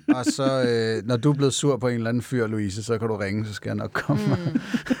badekar, og så når du er blevet sur på en eller anden fyr, Louise, så kan du ringe, så skal jeg nok komme.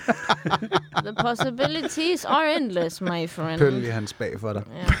 The possibilities are endless, my friend. Pølle i hans bag for dig.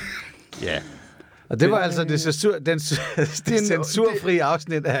 Ja. Og det var altså det censurfri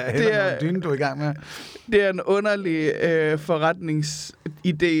afsnit af Heller Dyne, du er i gang med. Det er en underlig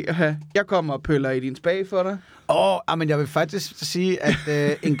forretningsidé at have. Jeg kommer og pøller i din spag for dig. Men jeg vil faktisk sige,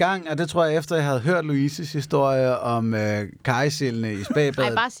 at en gang, og det tror jeg efter, jeg havde hørt Louises historie om kajsildene i spagbadet.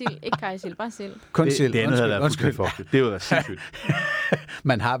 Nej, bare sild. Ikke kajsild, bare sild. Kun sild. Det andet havde været fuldstændig fucket. Det var sindssygt.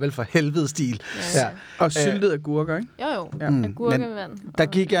 Man har vel for helvede stil. Ja. Og syltet agurker, ikke? Jo. Agurkevand. Der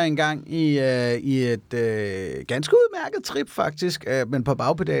gik jeg engang i et ganske udmærket trip, faktisk, men på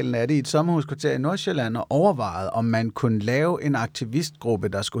bagpedalen er det i et sommerhuskvarter i Nordsjælland, og overvejede, om man kunne lave en aktivistgruppe,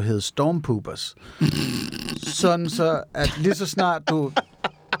 der skulle hedde Stormpoopers. Sådan så, at lige så snart du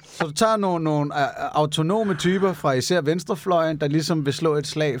tager nogle autonome typer fra især venstrefløjen, der ligesom vil slå et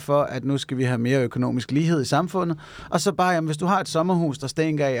slag for, at nu skal vi have mere økonomisk lighed i samfundet, og så bare, jamen, hvis du har et sommerhus, der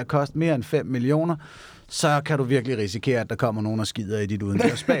stænker af at koste mere end 5 millioner, så kan du virkelig risikere, at der kommer nogen og skider i dit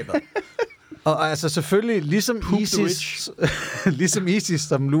udendørs spabad. Og altså selvfølgelig, ligesom ISIS,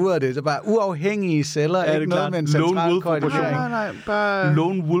 som lurer det, så bare uafhængige celler, ikke noget med en central koordinering. Nej, bare...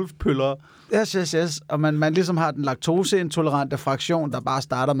 Lone Wolf-pøller. Yes. Og man ligesom har den laktoseintolerante fraktion, der bare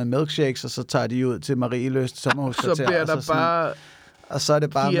starter med milkshakes, og så tager de ud til Marieløst sommerhuskvarter. Så bliver der bare... Og så er det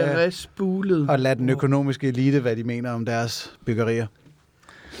bare med at lade den økonomiske elite, hvad de mener om deres byggerier.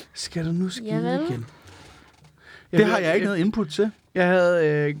 Skal du nu skide igen? Det har jeg ikke noget input til. Jeg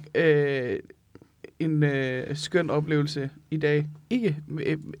havde en skøn oplevelse i dag. Ikke,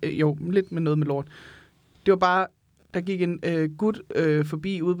 lidt med noget med lort. Det var bare, der gik en gut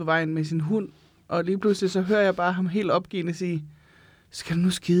forbi ude på vejen med sin hund, og lige pludselig så hører jeg bare ham helt opgivende sige, skal du nu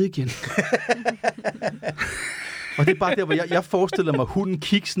skide igen? Og det er bare der, hvor jeg forestiller mig, hunden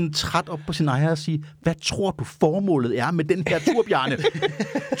kigge sådan træt op på sin ejer og sige, hvad tror du formålet er med den her tur, Bjarne?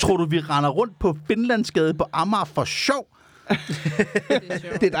 Tror du, vi render rundt på Finlandsgade på Amager for sjov? Det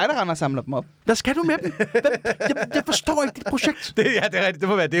er dig, der render og samler dem op. Hvad skal du med dem? Jeg forstår ikke dit projekt. Det er rigtigt. Det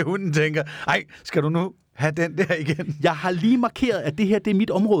må være det, hunden tænker. Ej, skal du nu have den der igen? Jeg har lige markeret, at det her det er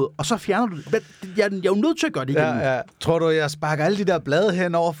mit område, og så fjerner du det. Jeg er jo nødt til at gøre det igen. Ja. Tror du, jeg sparker alle de der blade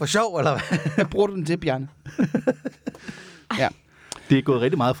hen over for sjov, eller hvad? Hvad bruger du den til, Bjarne? Ja. Det er gået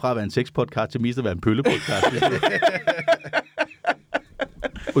rigtig meget fra at være en sexpodcast til mest at være en pøllepodcast.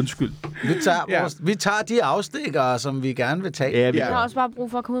 Undskyld. Vi tager de afstikkere, som vi gerne vil tage. Ja, vi har også bare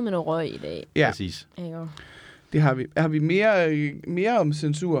brug for at komme ud med noget røg i dag. Ja, præcis. Det har vi. Har vi mere om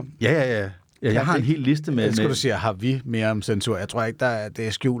censur? Ja. Jeg har en hel liste med... Skal du sige, har vi mere om censur? Jeg tror ikke, det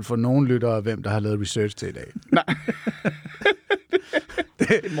er skjult for nogen lyttere, hvem der har lavet research til i dag. Nej. Det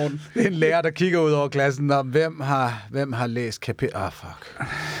er en lærer, der kigger ud over klassen om, hvem har læst kapitel... fuck.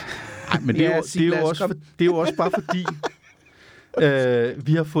 Nej, men det er jo også bare fordi...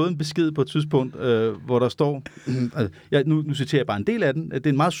 Vi har fået en besked på et tidspunkt, hvor der står, nu citerer jeg bare en del af den, det er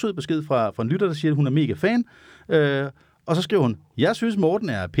en meget sød besked fra en lytter, der siger, at hun er mega fan, og så skriver hun, jeg synes Morten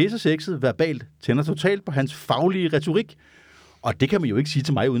er pissesexet, verbalt, tænder totalt på hans faglige retorik, og det kan man jo ikke sige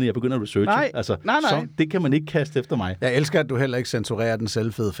til mig, uden at jeg begynder at researche. Nej. Så det kan man ikke kaste efter mig. Jeg elsker, at du heller ikke censurerer den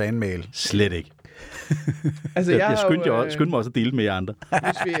selvfede fanmail. Slet ikke. Altså, Jeg skyndte mig også at dele med jer andre.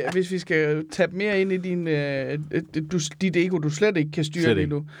 Hvis vi skal tabe mere ind i dit ego, du slet ikke kan styre lige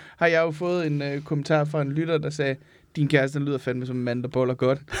nu, har jeg jo fået en kommentar fra en lytter, der sagde, din kæreste lyder fandme som en mand, der boller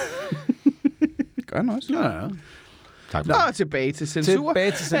godt. Gør han også? Ja. Tak. Nå, tilbage til censuren.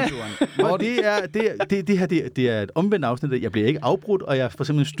 Og det er et omvendt afsnit. Jeg bliver ikke afbrudt, og jeg får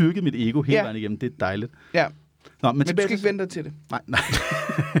simpelthen styrket mit ego hele vejen igennem. Det er dejligt. Ja. Nå, men du skal ikke vente til det. Nej.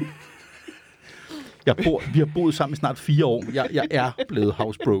 Vi har boet sammen i snart 4 år. Jeg er blevet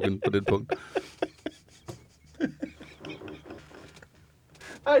housebroken på den punkt.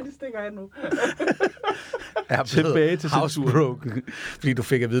 Ej, det stikker jeg nu. Jeg er tilbage til housebroken, fordi du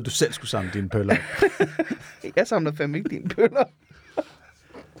fik at vide, at du selv skulle samle dine pøller. Jeg samler fandme ikke dine pøller.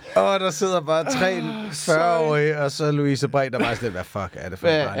 Og der sidder bare 3 40-årige, og så Louise Bræk, der bare sådan, hvad fuck er det for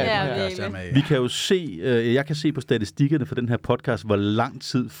en podcast, Vi kan jo se, jeg kan se på statistikkerne for den her podcast, hvor lang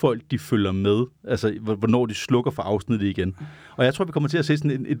tid folk de følger med, altså hvornår de slukker for afsnittet igen. Og jeg tror, vi kommer til at se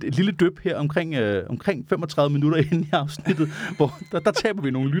sådan et lille dyp her omkring 35 minutter inde i afsnittet, hvor der taber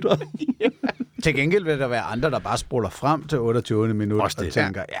vi nogle lyttere. Til gengæld vil der være andre, der bare spoler frem til 28 minutter og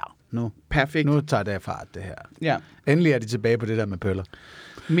tænker, nu tager det fart, det her. Ja. Endelig er de tilbage på det der med pøller.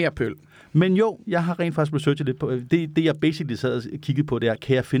 Mere pøl. Men jo, jeg har rent faktisk researchet lidt på. Det jeg basically sad og kiggede på, det er,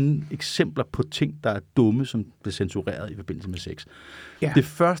 kan jeg finde eksempler på ting, der er dumme, som bliver censureret i forbindelse med sex? Ja. Det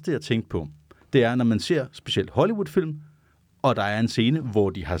første, jeg tænkte på, det er, når man ser specielt Hollywood-film, og der er en scene, hvor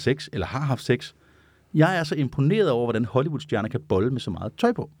de har sex, eller har haft sex. Jeg er så imponeret over, hvordan Hollywood-stjerner kan bolle med så meget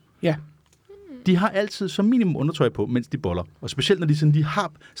tøj på. Ja. De har altid som minimum undertøj på, mens de boller. Og specielt når de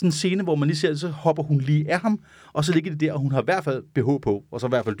har sådan en scene, hvor man lige ser, så hopper hun lige af ham, og så ligger det der, og hun har i hvert fald BH på, og så i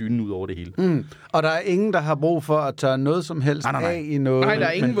hvert fald dynen ud over det hele. Og der er ingen, der har brug for at tørre noget som helst af i noget. Nej, der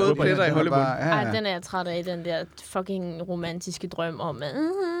er ingen våde pletter i Hollywood. Ej, den er jeg træt af, den der fucking romantiske drøm om, at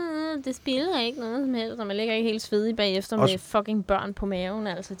det spiller ikke noget som helst, og man ligger ikke helt svedig bagefter med fucking børn på maven,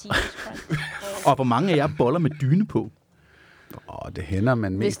 altså. Og hvor mange af jer boller med dyne på? Det hænder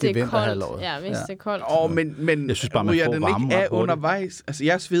man mest i vinterhalvåret. Ja, hvis det er koldt. Men jeg synes bare, man får varme ikke af undervejs. Altså,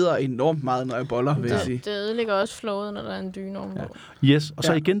 jeg sveder enormt meget, når jeg boller, vil jeg sige. Det ødelægger også flowet, når der er en dyne ovenpå. Yes, og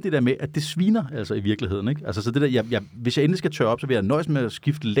så igen det der med, at det sviner altså i virkeligheden, ikke? Altså, så det der, hvis jeg endelig skal tørre op, så vil jeg nøjes med at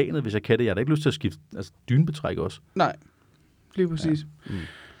skifte lanet, hvis jeg kan det. Jeg har da ikke lyst til at skifte dynebetræk også. Nej, lige præcis. Ja.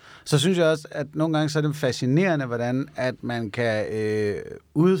 Så synes jeg også, at nogle gange så er det fascinerende, hvordan at man kan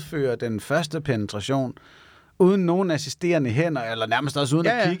udføre den første penetration uden nogen assisterende hænder, eller nærmest også uden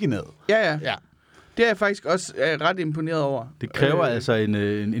at kigge ned. Ja. Det er jeg faktisk også ret imponeret over. Det kræver altså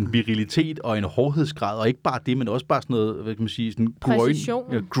en virilitet og en hårdhedsgrad, og ikke bare det, men også bare sådan noget, hvad kan man sige, sådan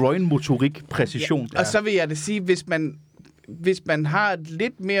groin-motorik, præcision. Ja. Og så vil jeg da sige, hvis man har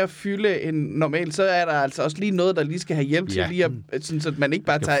lidt mere fylde end normalt, så er der altså også lige noget, der lige skal have hjælp til, lige at, sådan, så man ikke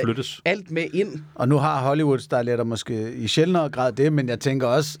bare tager alt med ind. Og nu har Hollywood-starletter måske i sjældnere grad det, men jeg tænker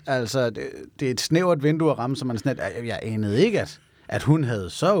også, altså, det er et snævert vindue at ramme, så man sådan, jeg anede ikke, at hun havde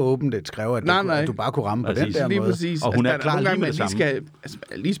så åbent et skrev, at du bare kunne ramme på den der lige måde. Præcis. Og hun er klar lige med det samme. Skal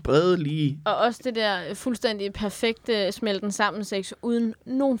lige sprede lige. Og også det der fuldstændig perfekte smelten sammen sex, uden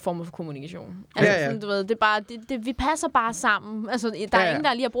nogen form for kommunikation. Altså sådan, du ved, det er bare, vi passer bare sammen. Altså, der er ingen,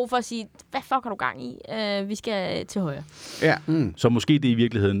 der lige har brug for at sige, hvad fuck har du gang i? Vi skal til højre. Ja. Så måske det i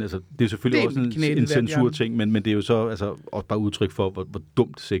virkeligheden, altså, det er selvfølgelig også en censurting, men det er jo så altså, også bare udtryk for, hvor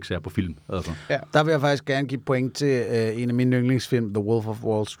dumt sex er på film. Altså. Ja. Der vil jeg faktisk gerne give point til en af mine yndlingsfilm, The Wolf of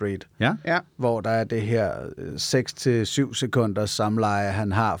Wall Street, hvor der er det her 6-7 sekunders samleje,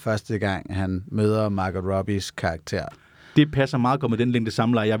 han har første gang, han møder Margot Robbies karakter. Det passer meget godt med den længde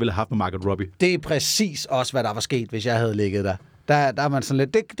samleje, jeg ville have haft med Margot Robbie. Det er præcis også, hvad der var sket, hvis jeg havde ligget der. Der er man sådan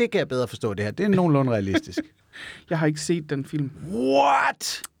lidt, det kan jeg bedre forstå det her. Det er nogenlunde realistisk. Jeg har ikke set den film.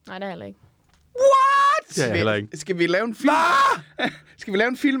 What? Nej, det er heller ikke. What? Det er jeg heller ikke. Skal vi lave en film? Skal vi lave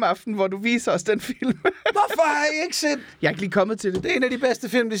en filmaften, hvor du viser os den film? Hvorfor har I ikke set? Jeg er ikke lige kommet til det. Det er en af de bedste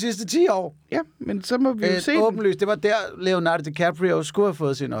film de sidste 10 år. Ja, men så må vi jo se åbenlyst. Det var der, Leonardo DiCaprio skulle have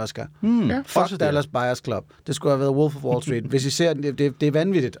fået sin Oscar. Fuck Dallas Buyers Club. Det skulle have været Wolf of Wall Street. Hvis I ser den, det er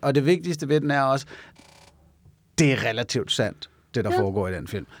vanvittigt. Og det vigtigste ved den er også, det er relativt sandt, det der foregår i den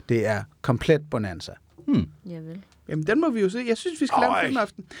film. Det er komplet bonanza. Javel. Jamen, den må vi jo se. Jeg synes, vi skal lave en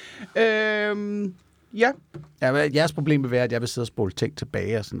filmaften. Ja. Jeres problem vil være, at jeg vil sidde og spole ting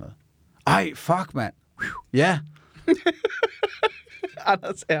tilbage og sådan noget. Ej, fuck, mand. Ja.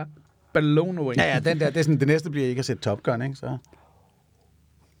 Anders er blown away. Ja, den der, det er sådan, det næste bliver ikke at sætte Top Gun, ikke? Så.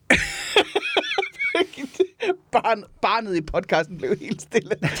 Barnet i podcasten blev helt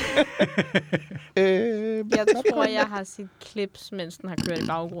stille. Jeg tror, jeg har set clips, mens den har kørt i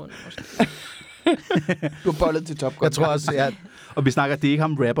baggrunden. Måske. Du har bollet til Top Gun. Jeg tror også, ja. Og vi snakker, det er ikke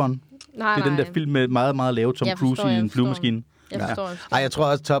ham rapperen. Nej, Det er den der film med meget, meget lave Tom Cruise i en flyvemaskine. Jeg forstår. Ej, jeg tror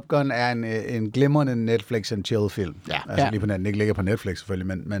også, Top Gun er en glimrende Netflix and chill film. Ja. Altså lige på den ikke ligger på Netflix selvfølgelig,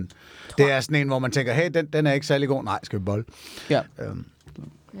 men det er sådan en, hvor man tænker, hey, den er ikke særlig god. Nej, skal vi bolle? Ja.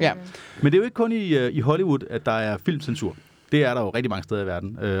 Ja. Men det er jo ikke kun i Hollywood, at der er filmcensur. Det er der jo rigtig mange steder i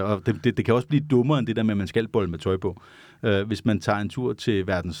verden. Og det kan også blive dummere end det der med, at man skal bolle med tøj på. Hvis man tager en tur til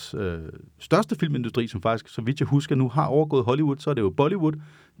verdens største filmindustri, som faktisk, så vidt jeg husker, nu har overgået Hollywood, så er det jo Bollywood.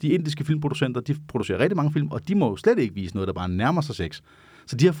 De indiske filmproducenter, de producerer rigtig mange film, og de må jo slet ikke vise noget, der bare nærmer sig sex.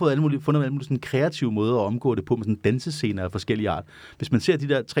 Så de har fundet alle mulige sådan kreative måder at omgå det på, med sådan dansescener af forskellige art. Hvis man ser de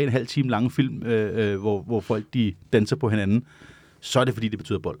der 3,5 time lange film, hvor folk de danser på hinanden, så er det fordi, det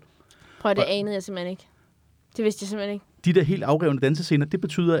betyder bold. Prøv, det anede jeg simpelthen ikke. Det vidste jeg simpelthen ikke. De der helt afrevne dansescener, det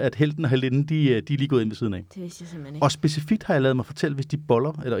betyder, at helten og heldinden, de er lige gået ind ved siden af. Det vidste jeg simpelthen ikke. Og specifikt har jeg lavet mig fortælle, hvis de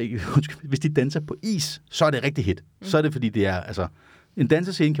boller, eller ikke, hvis de danser på is, så er det rigtig hit. Så er det fordi, det er, altså, en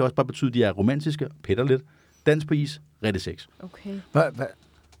dansescene kan også bare betyde, at de er romantiske, pætter lidt. Dans på is, rigtig sex. Okay.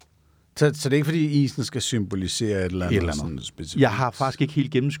 Så det er ikke, fordi isen skal symbolisere et eller andet sådan specifikt? Jeg har faktisk ikke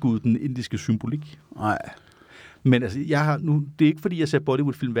helt gennemskuddet den indiske symbolik. Nej. Men altså, det er ikke fordi, jeg ser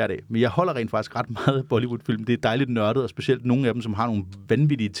Bollywood-film hver dag, men jeg holder rent faktisk ret meget af Bollywood-film. Det er dejligt nørdet, og specielt nogle af dem, som har nogle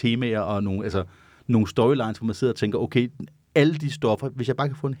vanvittige temaer og nogle storylines, hvor man sidder og tænker, okay, alle de stoffer, hvis jeg bare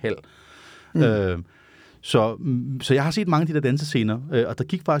kan få en halv. Så jeg har set mange af de der dansescener, og der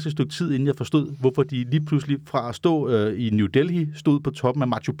gik faktisk et stykke tid, inden jeg forstod, hvorfor de lige pludselig fra at stå i New Delhi, stod på toppen af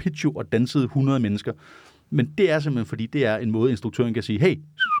Machu Picchu og dansede 100 mennesker. Men det er simpelthen, fordi det er en måde, instruktøren kan sige, hey,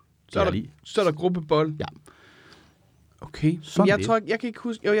 så er der gruppebold. Ja. Okay. Jeg kan ikke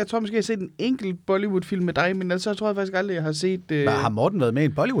huske. Jeg tror måske, jeg har set en enkelt Bollywood-film med dig, men så tror jeg faktisk aldrig, jeg har set... Har Morten været med i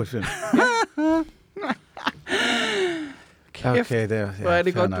en Bollywood-film? Okay, hvor er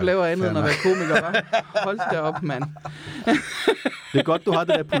det godt, du laver andet end at være komiker, hva'? Hold da op, mand. Det er godt, du har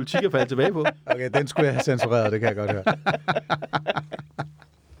den der politik at falde tilbage på. Okay, den skulle jeg have censureret, det kan jeg godt høre.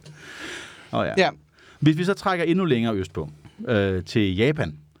 Ja. Hvis vi så trækker endnu længere østpå, til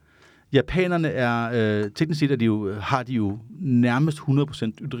Japan. Japanerne er, teknisk set har de jo nærmest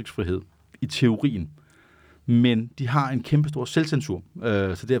 100% ytringsfrihed i teorien. Men de har en kæmpestor selvcensur.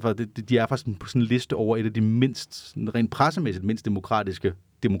 Så derfor, de er faktisk på sådan en liste over et af de mindst, rent pressemæssigt mindst demokratiske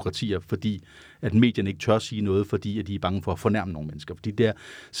demokratier, fordi at medierne ikke tør sige noget, fordi at de er bange for at fornærme nogle mennesker. Fordi det er,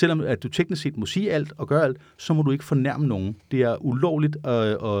 selvom at du teknisk set må sige alt og gøre alt, så må du ikke fornærme nogen. Det er ulovligt,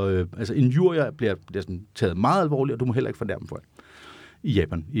 og altså injurier bliver sådan taget meget alvorligt, og du må heller ikke fornærme folk i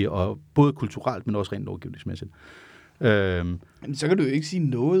Japan. Og både kulturelt, men også rent lovgivningsmæssigt. Men så kan du jo ikke sige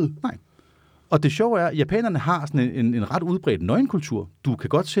noget. Nej. Og det sjove er, at japanerne har sådan en ret udbredt nøgenkultur. Du kan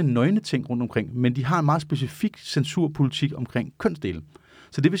godt se nøgne ting rundt omkring, men de har en meget specifik censurpolitik omkring kønsdele.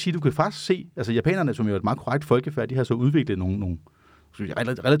 Så det vil sige, at du kan faktisk se, altså japanerne, som jo er et meget korrekt folkefærd, de har så udviklet nogle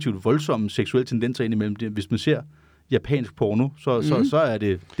relativt voldsomme seksuelle tendenser indimellem. Hvis man ser japansk porno, så er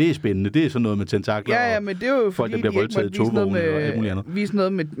det er spændende. Det er sådan noget med tentakler og men det er jo folk, fordi, der bliver voldtaget i togvogne og alt muligt andet. Vise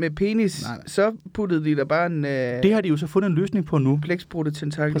noget med penis, nej. Så puttede de der bare en... Det har de jo så fundet en løsning på nu. Blækspruttet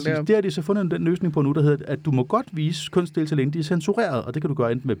tentakel Præcis, der. det har de så fundet en løsning på nu, der hedder, at du må godt vise kønsdele, så længe de er censureret, og det kan du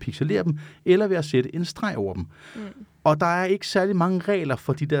gøre enten ved at pixelere dem, eller ved at sætte en streg over dem. Og der er ikke særlig mange regler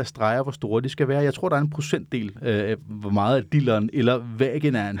for de der streger, hvor store de skal være. Jeg tror, der er en procentdel af, hvor meget af dilleren eller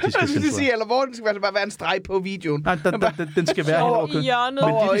vaginaen, de skal censurere. Sige, eller hvor den skal bare være en streg på videoen. Nej, den skal være helt over køn.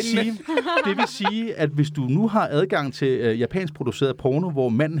 Men det vil sige, at hvis du nu har adgang til japansk produceret porno, hvor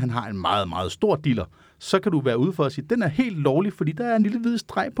manden han har en meget, meget stor diller, så kan du være ude for at sige, at den er helt lovlig, fordi der er en lille hvid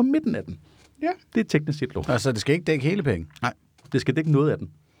streg på midten af den. Ja. Det er teknisk set lovligt. Altså, det skal ikke dække hele penge? Nej, det skal dække noget af den.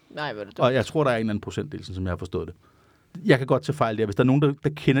 Nej, hvor er det dumt. Og jeg tror, der er en eller anden procentdel, som jeg har forstået det. Jeg kan godt tage fejl der. Hvis der er nogen, der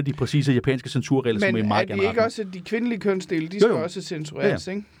kender de præcise japanske censurregler, som er meget gerne. Men er det ikke også, at de kvindelige kønsdele, de skal også censureres,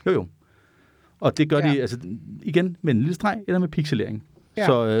 ikke? Jo. Og det gør de altså, igen med en lille streg eller med pixelering. Ja.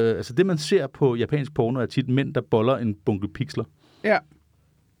 Så altså, det, man ser på japansk porno, er tit mænd, der boller en bunke pixler. Ja.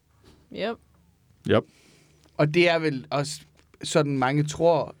 Yep. Og det er vel også sådan, mange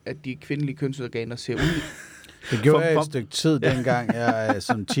tror, at de kvindelige kønsorganer ser ud. Det gjorde jeg et stykke tid, dengang jeg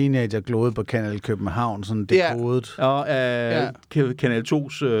som teenager gloede på Kanal København, sådan dekodet. Og Kanal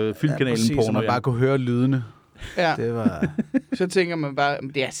 2's filmkanalen porno. Så man bare kunne høre lydene. Ja. Det var... Så tænker man bare,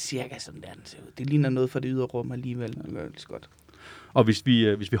 det er cirka sådan der, den ser ud. Det ligner noget fra det ydre rum alligevel. Det gør det godt. Og hvis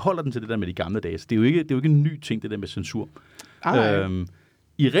vi holder den til det der med de gamle dage, så det er jo ikke en ny ting, det der med censur.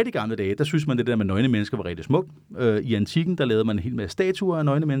 I rigtig gamle dage, der synes man, det der med nøgne mennesker var rigtig smukt. I antikken, der lavede man en hel masse statuer af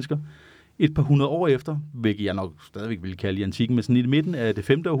nøgne mennesker. Et par hundrede år efter, hvilket jeg nok stadigvæk ville kalde i antikken, men sådan i midten af det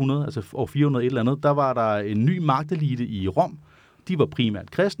 5. århundrede, altså år 400 et eller andet, der var der en ny magtelite i Rom. De var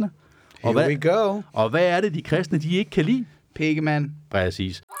primært kristne. Here we go. Og hvad er det, de kristne, de ikke kan lide? Piggemand.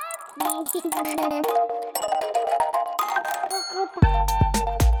 Præcis.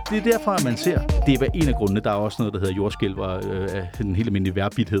 Det er derfor, at man ser, det er en af grundene, der er også noget, der hedder jordskælv og den helt almindelige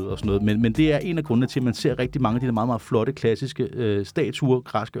værbithed og sådan noget, men det er en af grundene til, at man ser rigtig mange af de der meget, meget flotte, klassiske statuer,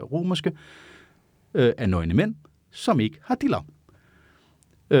 græske og romerske, af nøgne mænd, som ikke har diller.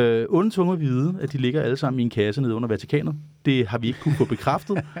 Onde tunger vide, at de ligger alle sammen i en kasse nede under Vatikanet. Det har vi ikke kunne få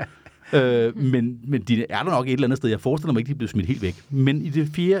bekræftet. Men de er der nok et eller andet sted. Jeg forestiller mig ikke, de blev smidt helt væk. Men i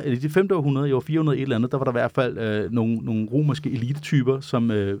det 5. århundrede, i år 400 et eller andet, der var der i hvert fald nogle romerske elitetyper,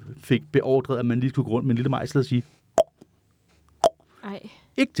 som fik beordret, at man lige skulle gå rundt med en lille mejsel og sige, Ej.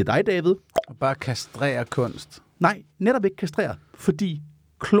 ikke til dig, David. Og bare kastrere kunst. Nej, netop ikke kastrere, fordi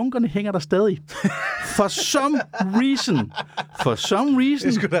klunkerne hænger der stadig. For some reason, Det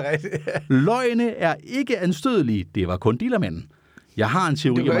er sgu da rigtigt. løgne er ikke anstødelige. Det var kun dealermanden. Jeg har en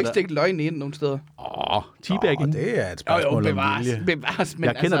teori Du kan om, jo ikke stikke løgn ind nogen steder. teabagging. Det er et spørgsmål om vilje. Bevares. Men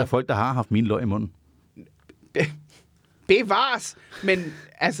Jeg kender der folk, der har haft min løg i munden. Bevares. Men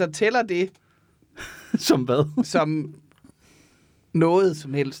altså, tæller det Som hvad? som noget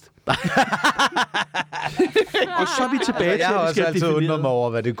som helst? Og så er vi tilbage til, Jeg har at vi også skal altid definere... undret mig over,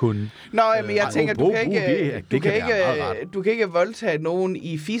 hvad det kunne. Nå, men jeg tænker, det du kan ikke voldtage nogen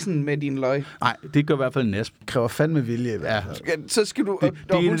i fissen med din løg. Nej, det gør i hvert fald en næsp. Det kræver fandme vilje. Ja. Så skal du,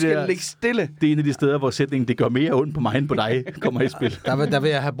 hun det skal der- ligge stille. Det er en af de steder, hvor sætningen, det gør mere ondt på mig end på dig, kommer i spil. Der vil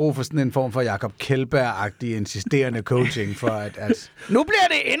jeg have brug for sådan en form for Jakob Kjeldberg-agtig insisterende coaching, for at Nu bliver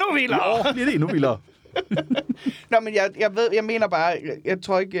det endnu vildere. Bliver det endnu vildere? Nå, men jeg mener bare, jeg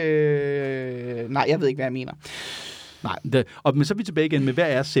tror ikke... nej, jeg ved ikke, hvad jeg mener. Nej, men så er vi tilbage igen med,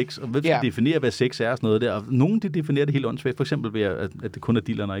 hvad er sex, og hvem skal definere, hvad sex er og sådan noget der. Og nogen, de definerer det helt åndssvagt, for eksempel ved, at det kun er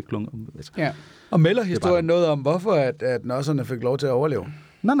dealerne og ikke klunker. Altså, Ja. Og melder historien noget om, hvorfor at nosserne fik lov til at overleve?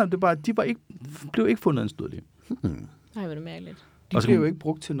 nej, det er bare, de blev ikke fundet anstødelige. Nej, hvor er det mærkeligt. De Og så bliver kan- jo ikke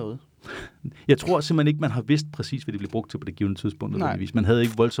brugt til noget. Jeg tror simpelthen ikke, man har vidst præcis, hvad det blev brugt til på det givende tidspunkt. Nej. Nødvendigvis. Man havde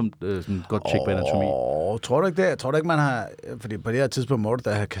ikke voldsomt sådan godt tjek på anatomi. Tror du ikke det? Jeg tror du ikke, man har... Fordi på det her tidspunkt må du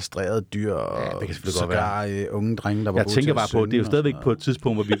da have kastreret dyr og det kan selvfølgelig godt unge drenge, der var Jeg gode tænker til bare at på, det er jo synge stadigvæk og på et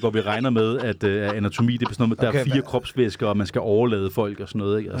tidspunkt, hvor vi regner med, at anatomi, det er sådan noget, der er 4 kropsvæsker, og man skal overlade folk og sådan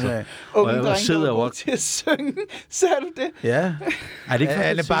noget. Ikke? Altså, Okay. Unge og drenge, sidder der jo var også- til at synge. Sagde du det? Ja. Er det ikke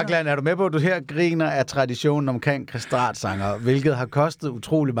Anne Bakland, er du med på, at du her griner af traditionen omkring kastratsanger, hvilket har kostet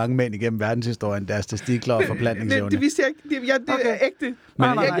utrolig mange mænd igennem verdenshistorien deres testikler og forplantningsevne? Det vidste jeg ikke. Det er ægte. Men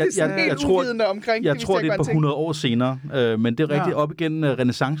Jeg tror, omkring. Jeg tror, det er et par 100 år senere, men det er rigtigt op igen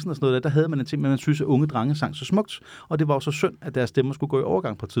renaissancen og sådan noget der havde man en ting med, at man synes, at unge drenge sang så smukt, og det var jo så synd, at deres stemmer skulle gå i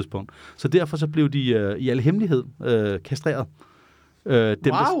overgang på et tidspunkt. Så derfor så blev de i al hemmelighed kastreret. Wow!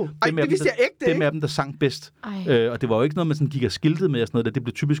 Ej, det vidste jeg ikke, Dem af dem, der sang bedst. Ej. Og det var jo ikke noget, man sådan gik og skiltede med og sådan noget. Det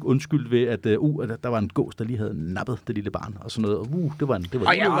blev typisk undskyldt ved, at der var en gås, der lige havde nappet det lille barn og sådan noget. Og det var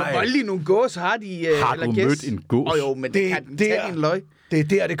Og ja, hvor voldelige nogle gås har de. Har du mødt en gås? Jo, men det kan den tage din løg. Det er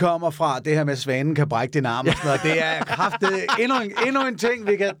der, det kommer fra, det her med, at svanen kan brække din arm og sådan noget. Det er kraftet endnu en ting.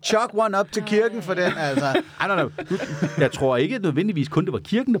 Vi kan chuck one up til kirken for den, altså. Nej. Jeg tror ikke nødvendigvis kun, det var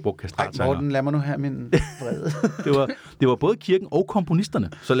kirken, der brugte Ej, kastratsanger. Morten, lad mig nu have min vrede. Det var både kirken og komponisterne.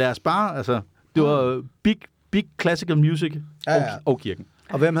 Så lad os bare, altså, det var big classical music og kirken.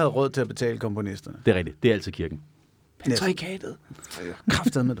 Og hvem havde råd til at betale komponisterne? Det er rigtigt. Det er altid kirken. Patriarkatet.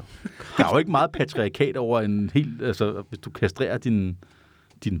 Kraftet med du. Der er jo ikke meget patriarkat over en helt, altså, hvis du kastrerer din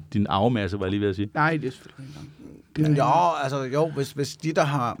arvemasse, var jeg lige ved at sige. Nej, det er selvfølgelig ikke. Hvis de, der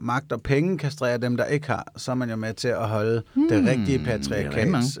har magt og penge, kastrerer dem, der ikke har, så er man jo med til at holde det rigtige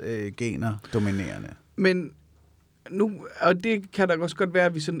patriarkats gener dominerende. Men nu, og det kan da også godt være,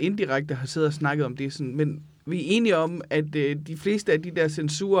 at vi sådan indirekte har siddet og snakket om det, sådan, men vi er enige om, at de fleste af de der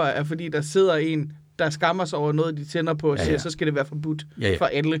censurer er, fordi der sidder en, der skammer sig over noget, de tænder på, og siger, så skal det være forbudt for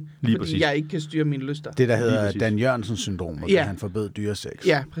alle, Lige fordi præcis. jeg ikke kan styre mine lyster. Det, der Lige hedder præcis. Dan Jørgensen-syndrom, hvor han forbød dyresex.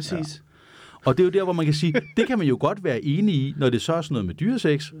 Ja, præcis. Ja. Og det er jo der, hvor man kan sige, det kan man jo godt være enig i, når det så er sådan noget med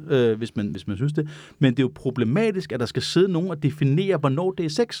dyresex, hvis man synes det. Men det er jo problematisk, at der skal sidde nogen og definere, hvornår det er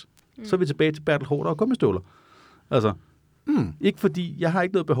sex. Så er vi tilbage til Bertel Haarder og gummistøvler. Altså, ikke fordi, jeg har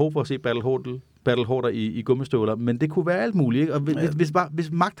ikke noget behov for at se Bertel Haarder i gummistøvler, men det kunne være alt muligt. Ikke? Og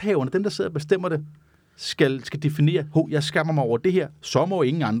hvis magthaverne, dem der sidder og bestemmer det, skal definere, jeg skammer mig over det her, så må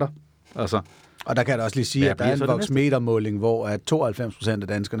ingen andre. Altså, Og der kan jeg da også lige sige, Hvad at der bliver er så en det voksmetermåling, hvor at 92% af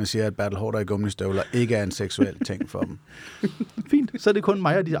danskerne siger, at battlehorder i gummistøvler ikke er en seksuel ting for dem. Fint, så er det kun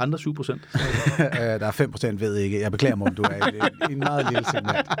mig og de andre 7%. Der er 5% ved ikke. Jeg beklager mig, om du er i en meget lille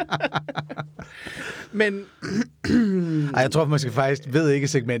segment. Men Ej, jeg tror måske faktisk, ved ikke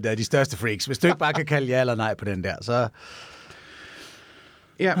segmentet er de største freaks. Hvis du ikke bare kan kalde ja eller nej på den der, så...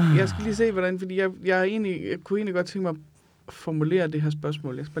 ja, jeg skal lige se, hvordan, fordi jeg kunne egentlig godt tænke mig at formulere det her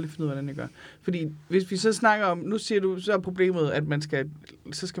spørgsmål. Jeg skal bare lige finde ud af, hvordan jeg gør. Fordi hvis vi så snakker om, nu siger du, så er problemet, at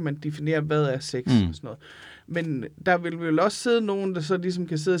så skal man definere, hvad er sex og sådan noget. Men der vil vel også sidde nogen, der så ligesom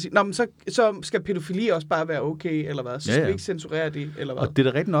kan sidde og sige, nå, men så skal pædofili også bare være okay, eller hvad? Så skal vi ikke censurere det, eller hvad? Og det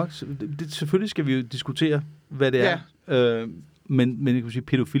er da rigtigt nok. Selvfølgelig skal vi jo diskutere, hvad det er. Men jeg kan sige,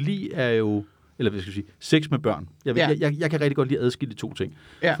 pædofili er jo, eller hvad skal jeg sige, sex med børn. Jeg kan rigtig godt lide at adskille de to ting.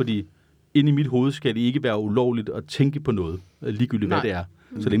 Ja. Fordi inde i mit hoved skal det ikke være ulovligt at tænke på noget, ligegyldigt hvad det er,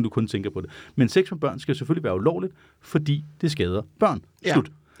 så længe du kun tænker på det. Men sex med børn skal selvfølgelig være ulovligt, fordi det skader børn.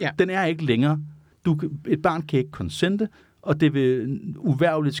 Slut. Ja. Den er ikke længere. Et barn kan ikke konsente, og det vil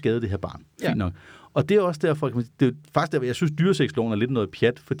uværligt skade det her barn. Fint nok. Og det er også derfor, det er faktisk derfor, jeg synes, dyresexloven er lidt noget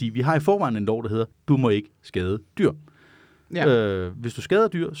pjat, fordi vi har i forvejen en lov, der hedder, du må ikke skade dyr. Ja. Hvis du skader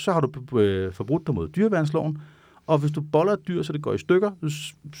dyr, så har du forbrudt dig mod dyreværnsloven, og hvis du boller et dyr, så det går i stykker,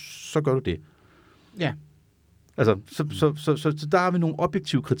 så gør du det. Ja. Altså, så der har vi nogle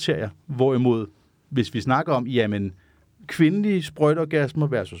objektive kriterier, hvorimod, hvis vi snakker om, jamen, kvindelige sprøjteorgasmer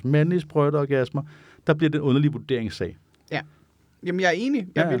versus mandlige sprøjteorgasmer, der bliver det en underlig vurderingssag. Ja. Jamen, jeg er enig.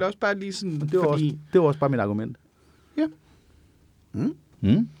 Jeg vil også bare lige sådan... Det var også bare mit argument. Ja.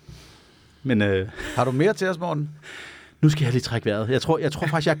 Men, har du mere til os, Morten? Nu skal jeg lige trække vejret. Jeg tror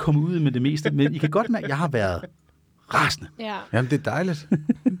faktisk, jeg er kommet ud med det meste, men I kan godt mærke, at jeg har været rasende. Ja. Jamen, det er dejligt.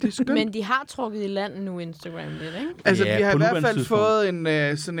 Det er skønt. Men de har trukket i land nu, Instagram lidt, ikke? Altså, vi har i hvert fald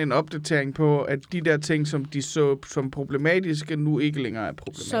fået sådan en opdatering på, at de der ting, som de så som problematiske, nu ikke længere er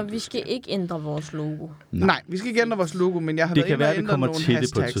problematiske. Så vi skal ikke ændre vores logo? Nej, vi skal ikke ændre vores logo, men jeg har været inde og ændret nogle hashtags. Det kan være, det kommer til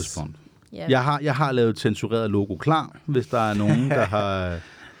det på et tidspunkt. Ja. Jeg har lavet et censureret logo klar, hvis der er nogen, der har...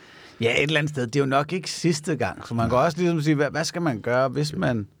 Ja, et eller andet sted. Det er jo nok ikke sidste gang. Så man kan også ligesom sige, hvad skal man gøre, hvis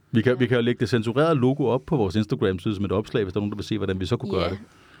man... Vi kan jo lægge det censurerede logo op på vores Instagram-side som et opslag, hvis der er nogen, der vil se, hvordan vi så kunne gøre det.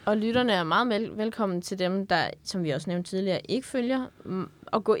 Og lytterne er meget velkommen til dem, der, som vi også nævnte tidligere, ikke følger,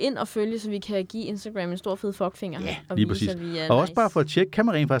 og gå ind og følge, så vi kan give Instagram en stor fed fuckfinger. Ja, og lige vise, præcis. at vi er og også bare for at tjekke, kan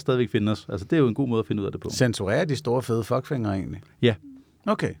man rent faktisk stadigvæk finde os? Altså, det er jo en god måde at finde ud af det på. Censurerer de store fede fuckfinger egentlig? Ja.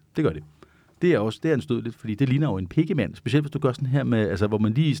 Okay. Det gør det. Det er anstødeligt, fordi det ligner jo en pikkemand. Specielt hvis du gør sådan her med, altså hvor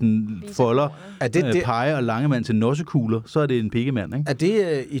man lige sådan folder pege og lange til nossekugler, så er det en pikkemand, ikke? Er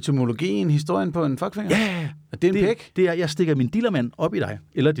det etymologien, historien på en fuckfinger? Ja! Er det en pik? Det er, jeg stikker min dillermand op i dig,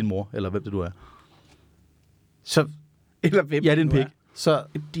 eller din mor, eller hvem det du er. Så, eller hvem ja, det er en pik. Så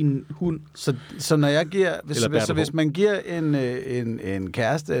din hund. Så når jeg giver, hvis man giver en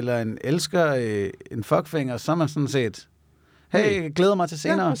kæreste eller en elsker en fuckfinger, så er man sådan set, hey, glæder mig til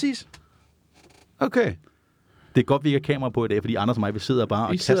senere. Ja, præcis. Okay. Det er godt, vi ikke har kamera på i dag, fordi Anders og mig, vi sidder bare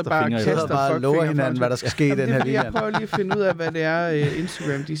og kaster fingre. Vi sidder bare og lover hinanden, hvad der skal ske i den her weekend. Jeg prøver lige at finde ud af, hvad det er,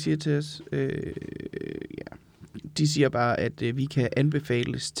 Instagram de siger til os. De siger bare, at vi kan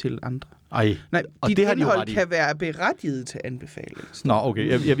anbefales til andre. Ej, nej, og dit det har indhold de kan være berettiget til anbefaling. Nå,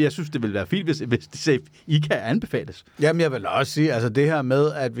 okay. Jeg synes, det ville være fint, hvis de sagde, I kan anbefales. Jamen, jeg vil også sige, altså det her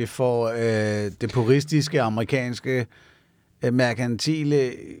med, at vi får det puristiske, amerikanske,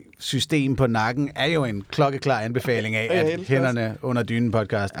 merkantile system på nakken, er jo en klokkeklar anbefaling af, at hænderne under dynen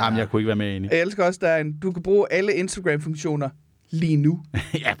podcast. Jamen, jeg kunne ikke være med enig. Jeg elsker også, der du kan bruge alle Instagram-funktioner lige nu.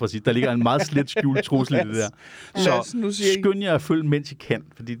 Ja, præcis. Der ligger en meget slet skjult trussel i det der. Så skynd jer at følge, mens I kan,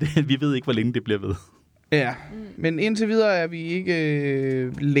 fordi vi ved ikke, hvor længe det bliver ved. Ja, men indtil videre er vi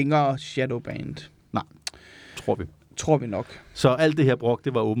ikke længere shadowbanned. Nej, tror vi nok. Så alt det her brok,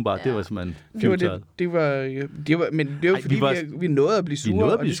 det var åbenbart, det var simpelthen filtret. Det var fordi vi nåede at blive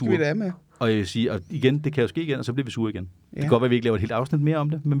sure, og det skal vi da med. Og jeg vil sige, og igen, det kan jo ske igen, og så bliver vi sure igen. Ja. Det kan godt være, at vi ikke laver et helt afsnit mere om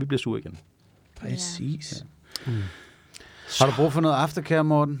det, men vi bliver sure igen. Præcis. Ja. Har du brug for noget aftercare,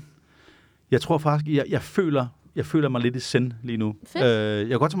 Morten? Jeg tror faktisk, jeg føler mig lidt i send lige nu. Jeg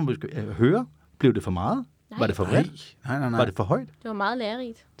kan godt tænke mig at høre, blev det for meget? Nej. Var det for bredt? Nej. Var det for højt? Det var meget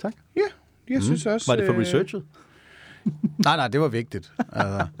lærerigt. Tak. Ja, jeg synes også... Var det for researchet? Nej, det var vigtigt.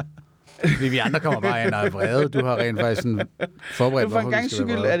 Altså, fordi vi andre kommer bare ind og er vrede. Du har rent faktisk sådan forberedt, hvorfor vi skal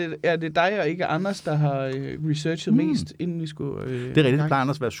være vrede. Er det dig og ikke Anders, der har researchet mest, inden vi skulle... det er rigtigt, det plejer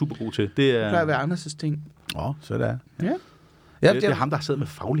Anders at være super god til. Det plejer at være Anders' ting. Så det er. Ja. Det er ham, der har siddet med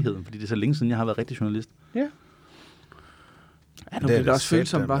fagligheden, fordi det er så længe siden, jeg har været rigtig journalist. Ja. Nu bliver det også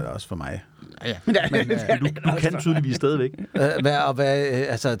følsomt, bare. Det er også for mig. Ja. Men, Du kan tydeligvis stadigvæk.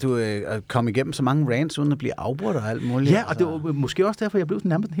 Du kom igennem så mange rants uden at blive afbrudt og alt muligt. Ja, og det var måske også derfor, jeg blev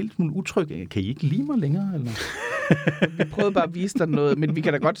nærmest en helt smule utryg. Kan I ikke lide mig længere? Eller? Vi prøvede bare at vise dig noget, men vi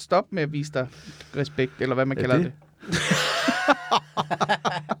kan da godt stoppe med at vise dig respekt, eller hvad man kalder det.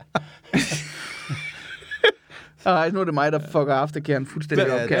 Ej, nu er det mig, der fucker afterkæren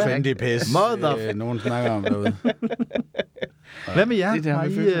fuldstændig op. Fændig pis. Nogen snakker om derude. Hvad med jer?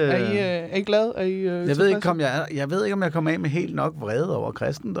 Er I glade? Jeg ved ikke, om jeg kom af med helt nok vrede over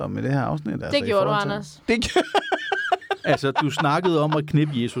kristendom i det her afsnit. Det altså, gjorde du, Anders. Altså, du snakkede om at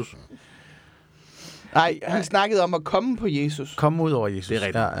knippe Jesus. Nej, han snakkede om at komme på Jesus. Komme ud over Jesus. Det er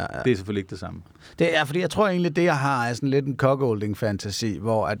rigtigt. Ja. Det er selvfølgelig ikke det samme. Det er, fordi jeg tror egentlig, det jeg har er sådan lidt en cuckolding-fantasi,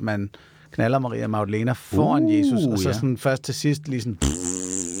 hvor at man knaller Maria Magdalena foran Jesus, og så sådan først til sidst lige sådan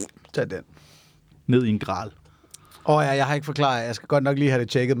tag den. Ned i en gral. Jeg har ikke forklaret. Jeg skal godt nok lige have det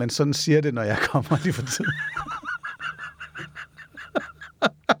tjekket, men sådan siger det, når jeg kommer lige for tiden.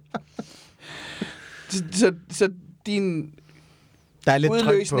 Så din der er lidt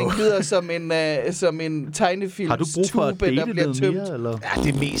udløsning lyder som en tegnefilm. Har du brug for at date noget mere? Eller? Ja,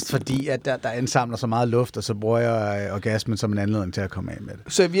 det er mest fordi, at der ansamler så meget luft, og så bruger jeg orgasmen som en anledning til at komme af med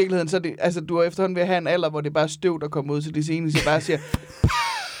det. Så i virkeligheden, så er det, altså, du er efterhånden ved at have en alder, hvor det er bare støv, der kommer ud til de scene, så bare siger...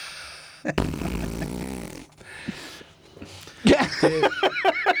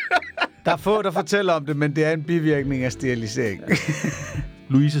 Der er få, der fortæller om det, men det er en bivirkning af sterilisering.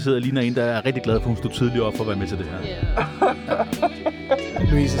 Louise sidder lige en, der er rigtig glad for, hun stod tidligt op for at være med til det her.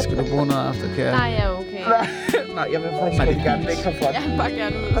 Yeah. Louise, skal du bruge noget aftercare? Nej, jeg er okay. Nej, jeg vil faktisk gerne væk herfra. Jeg vil bare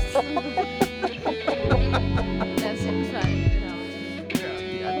gerne ud.